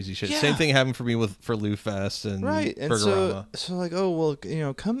kinds of crazy shit. Yeah. Same thing happened for me for Lou Fest and Right, and Burgerama. so like, oh well,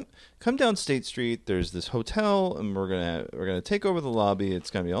 come down State Street. There's this hotel, and we're gonna take over the lobby.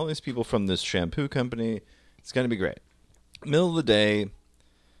 It's gonna be all these people from this shampoo company. It's gonna be great. Middle of the day,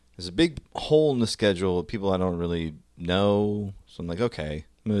 there's a big hole in the schedule of people I don't really know. So I'm like, okay,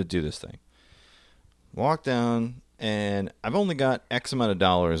 I'm gonna do this thing. Walk down, and I've only got X amount of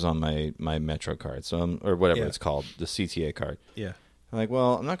dollars on my Metro card, or whatever it's called, the CTA card. Yeah. I'm like,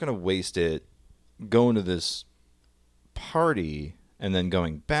 well, I'm not going to waste it going to this party and then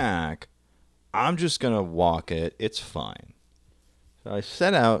going back. I'm just going to walk it. It's fine. So I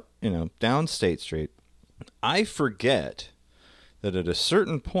set out, down State Street. I forget that at a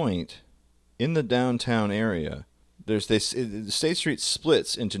certain point in the downtown area, State Street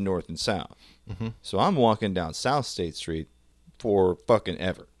splits into north and south. Mm-hmm. So I'm walking down South State Street for fucking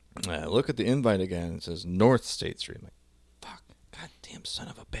ever. And I look at the invite again. It says North State Street. I'm like, fuck, goddamn son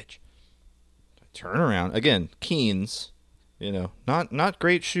of a bitch. I turn around again. Keens, not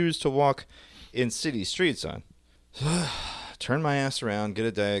great shoes to walk in city streets on. So, turn my ass around, get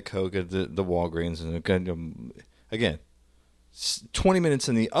a Diet Coke at the Walgreens, and again, 20 minutes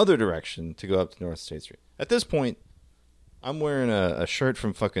in the other direction to go up to North State Street. At this point, I'm wearing a shirt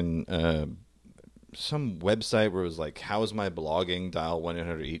from fucking some website where it was like, how's my blogging, dial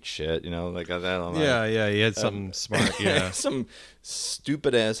 1-800 eat shit, like that. Yeah, you had something smart, yeah. Some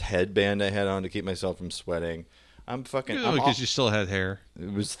stupid ass headband I had on to keep myself from sweating. Because you still had hair.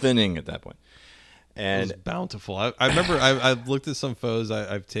 It was thinning at that point. And it was bountiful. I remember I've looked at some photos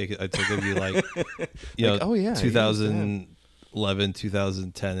I took of you like, oh yeah, 2011,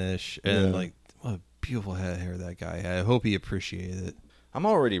 2010-ish, and like, what a beautiful head of hair that guy had. I hope he appreciated it. I'm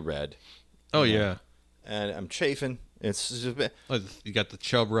already red. Oh yeah, and I'm chafing. It's just you got the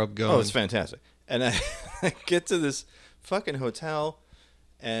chub rub going. Oh, it's fantastic. And I get to this fucking hotel,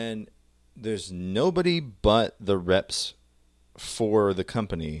 and there's nobody but the reps for the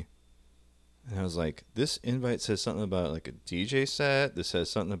company. And I was like, this invite says something about like a DJ set. This says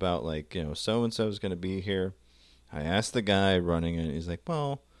something about like, so and so is going to be here. I asked the guy running it. He's like,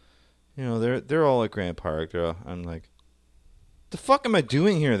 well, they're all at Grant Park. I'm like, the fuck am I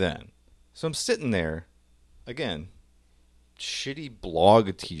doing here then? So I'm sitting there, again, shitty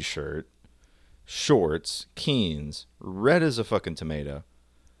blog t-shirt, shorts, Keens, red as a fucking tomato,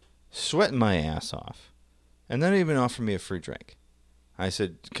 sweating my ass off, and they didn't even offer me a free drink. I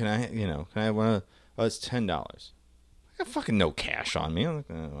said, can I have one of, it's $10. I got fucking no cash on me. I'm like,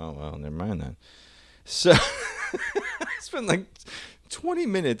 oh, well, never mind then. So I spent like 20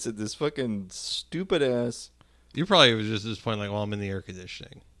 minutes at this fucking stupid ass. You probably was just at this point like, well, I'm in the air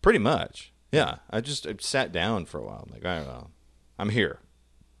conditioning. Pretty much. Yeah. I sat down for a while. I'm like, all right, well, I'm here.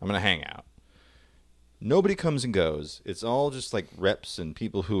 I'm going to hang out. Nobody comes and goes. It's all just like reps and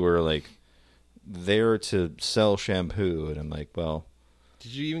people who are like there to sell shampoo. And I'm like, well.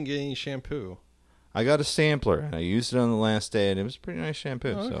 Did you even get any shampoo? I got a sampler and I used it on the last day and it was pretty nice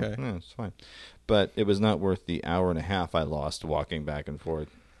shampoo. Oh, okay. So, yeah, it's fine. But it was not worth the hour and a half I lost walking back and forth.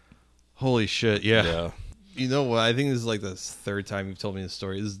 Holy shit, yeah. Yeah. You know what? I think this is like the third time you've told me this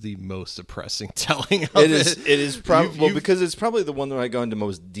story. This is the most depressing telling of it. It is probably because it's probably the one that I go into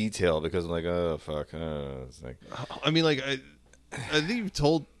most detail because I'm like, oh fuck. It's like, I mean, like I think you've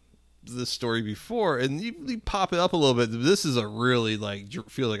told this story before, and you pop it up a little bit. This is a really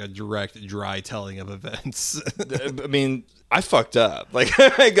feel like a direct, dry telling of events. I mean, I fucked up. Like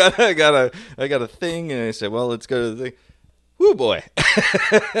I got a thing, and I said, well, let's go to the thing. Woo boy,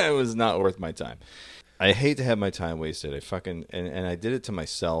 it was not worth my time. I hate to have my time wasted. And I did it to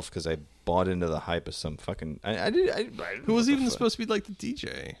myself because I bought into the hype of some fucking. Who was even supposed to be like the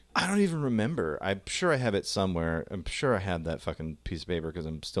DJ? I don't even remember. I'm sure I have it somewhere. I'm sure I have that fucking piece of paper because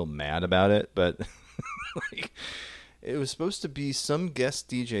I'm still mad about it. But like, it was supposed to be some guest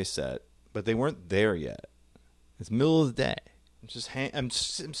DJ set, but they weren't there yet. It's middle of the day. I'm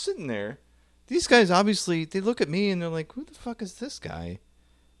sitting there. These guys obviously, they look at me and they're like, "Who the fuck is this guy?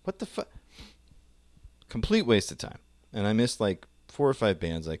 What the fuck?" Complete waste of time. And I missed like 4 or 5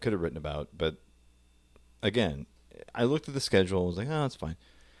 bands I could have written about. But again, I looked at the schedule. I was like, oh, it's fine.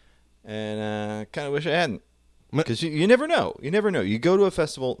 And kind of wish I hadn't. Because you never know. You never know. You go to a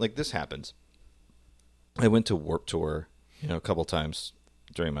festival, like this happens. I went to Warped Tour, a couple times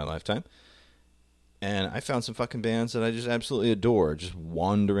during my lifetime. And I found some fucking bands that I just absolutely adore, just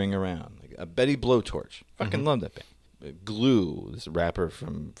wandering around. Like a Betty Blowtorch. Fucking love that band. Glue, this rapper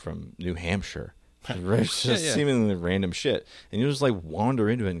from New Hampshire. It's just seemingly random shit. And you just like wander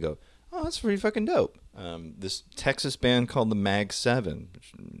into it and go, oh, that's pretty fucking dope. This Texas band called the Mag 7,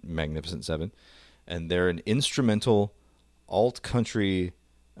 Magnificent Seven. And they're an instrumental alt-country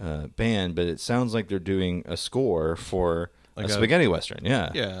band, but it sounds like they're doing a score for like a spaghetti western.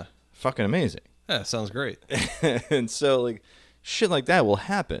 Yeah. Yeah. Fucking amazing. Yeah, sounds great. And so like shit like that will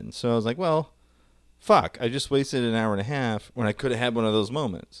happen. So I was like, well, fuck. I just wasted an hour and a half when I could have had one of those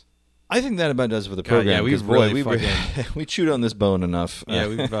moments. I think that about does for the program. Yeah, we've really we chewed on this bone enough. Yeah,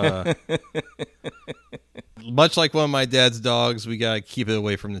 we've much like one of my dad's dogs, we gotta keep it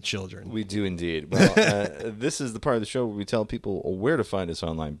away from the children. We do indeed. Well, this is the part of the show where we tell people where to find us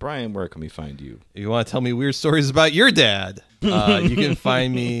online. Brian, where can we find you? If you want to tell me weird stories about your dad, you can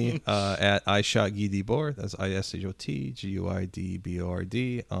find me at iShotGuidibord. That's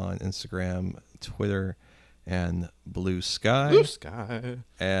ISHOTGUIDBORD on Instagram, Twitter, and Blue Sky. Blue Sky.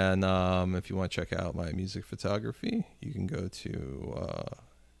 And if you want to check out my music photography, you can go to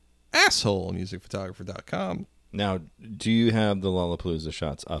assholemusicphotographer.com. Now, do you have the Lollapalooza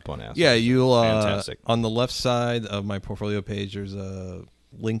shots up on Asshole? Yeah, you'll fantastic. On the left side of my portfolio page, there's a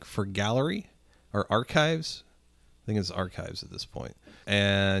link for gallery or archives. I think it's archives at this point.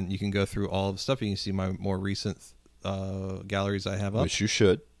 And you can go through all of the stuff. You can see my more recent galleries I have up. Which you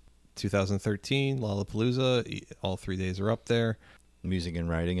should. 2013, Lollapalooza. All 3 days are up there. Music and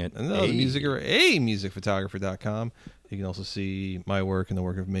writing it. And musicphotographer.com. You can also see my work and the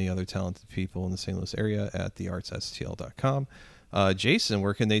work of many other talented people in the St. Louis area at theartsstl.com. Jason,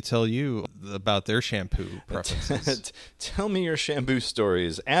 where can they tell you about their shampoo preferences? Tell me your shampoo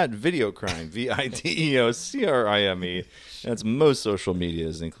stories at Videocrime, VIDEOCRIME. That's most social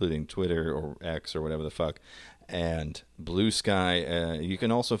medias, including Twitter or X or whatever the fuck. And Blue Sky. You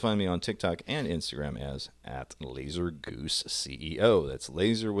can also find me on TikTok and Instagram as at LaserGooseCEO. That's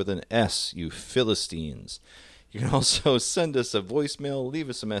laser with an S, you Philistines. You can also send us a voicemail, leave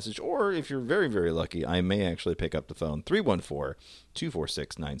us a message, or if you're very, very lucky, I may actually pick up the phone.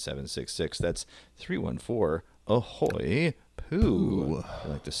 314-246-9766. That's 314-AHOY-POO. I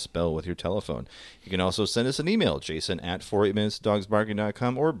like to spell with your telephone. You can also send us an email, Jason at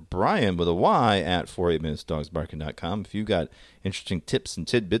 48minutesdogsbarking.com or Brian with a Y at 48minutesdogsbarking.com. If you've got interesting tips and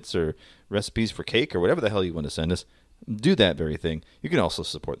tidbits or recipes for cake or whatever the hell you want to send us, do that very thing. You can also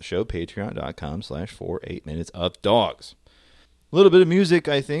support the show, patreon.com/48minutesofdogs. A little bit of music,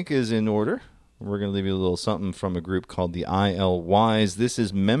 I think, is in order. We're going to leave you a little something from a group called the ILYs. This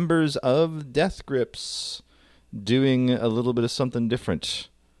is members of Death Grips doing a little bit of something different.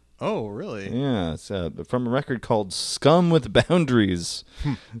 Oh, really? Yeah, it's from a record called Scum with Boundaries.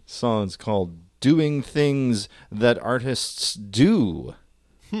 Song's called Doing Things That Artists Do.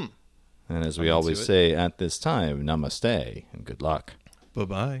 And as we always say at this time, namaste and good luck.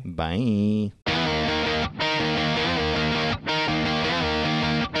 Bye-bye. Bye.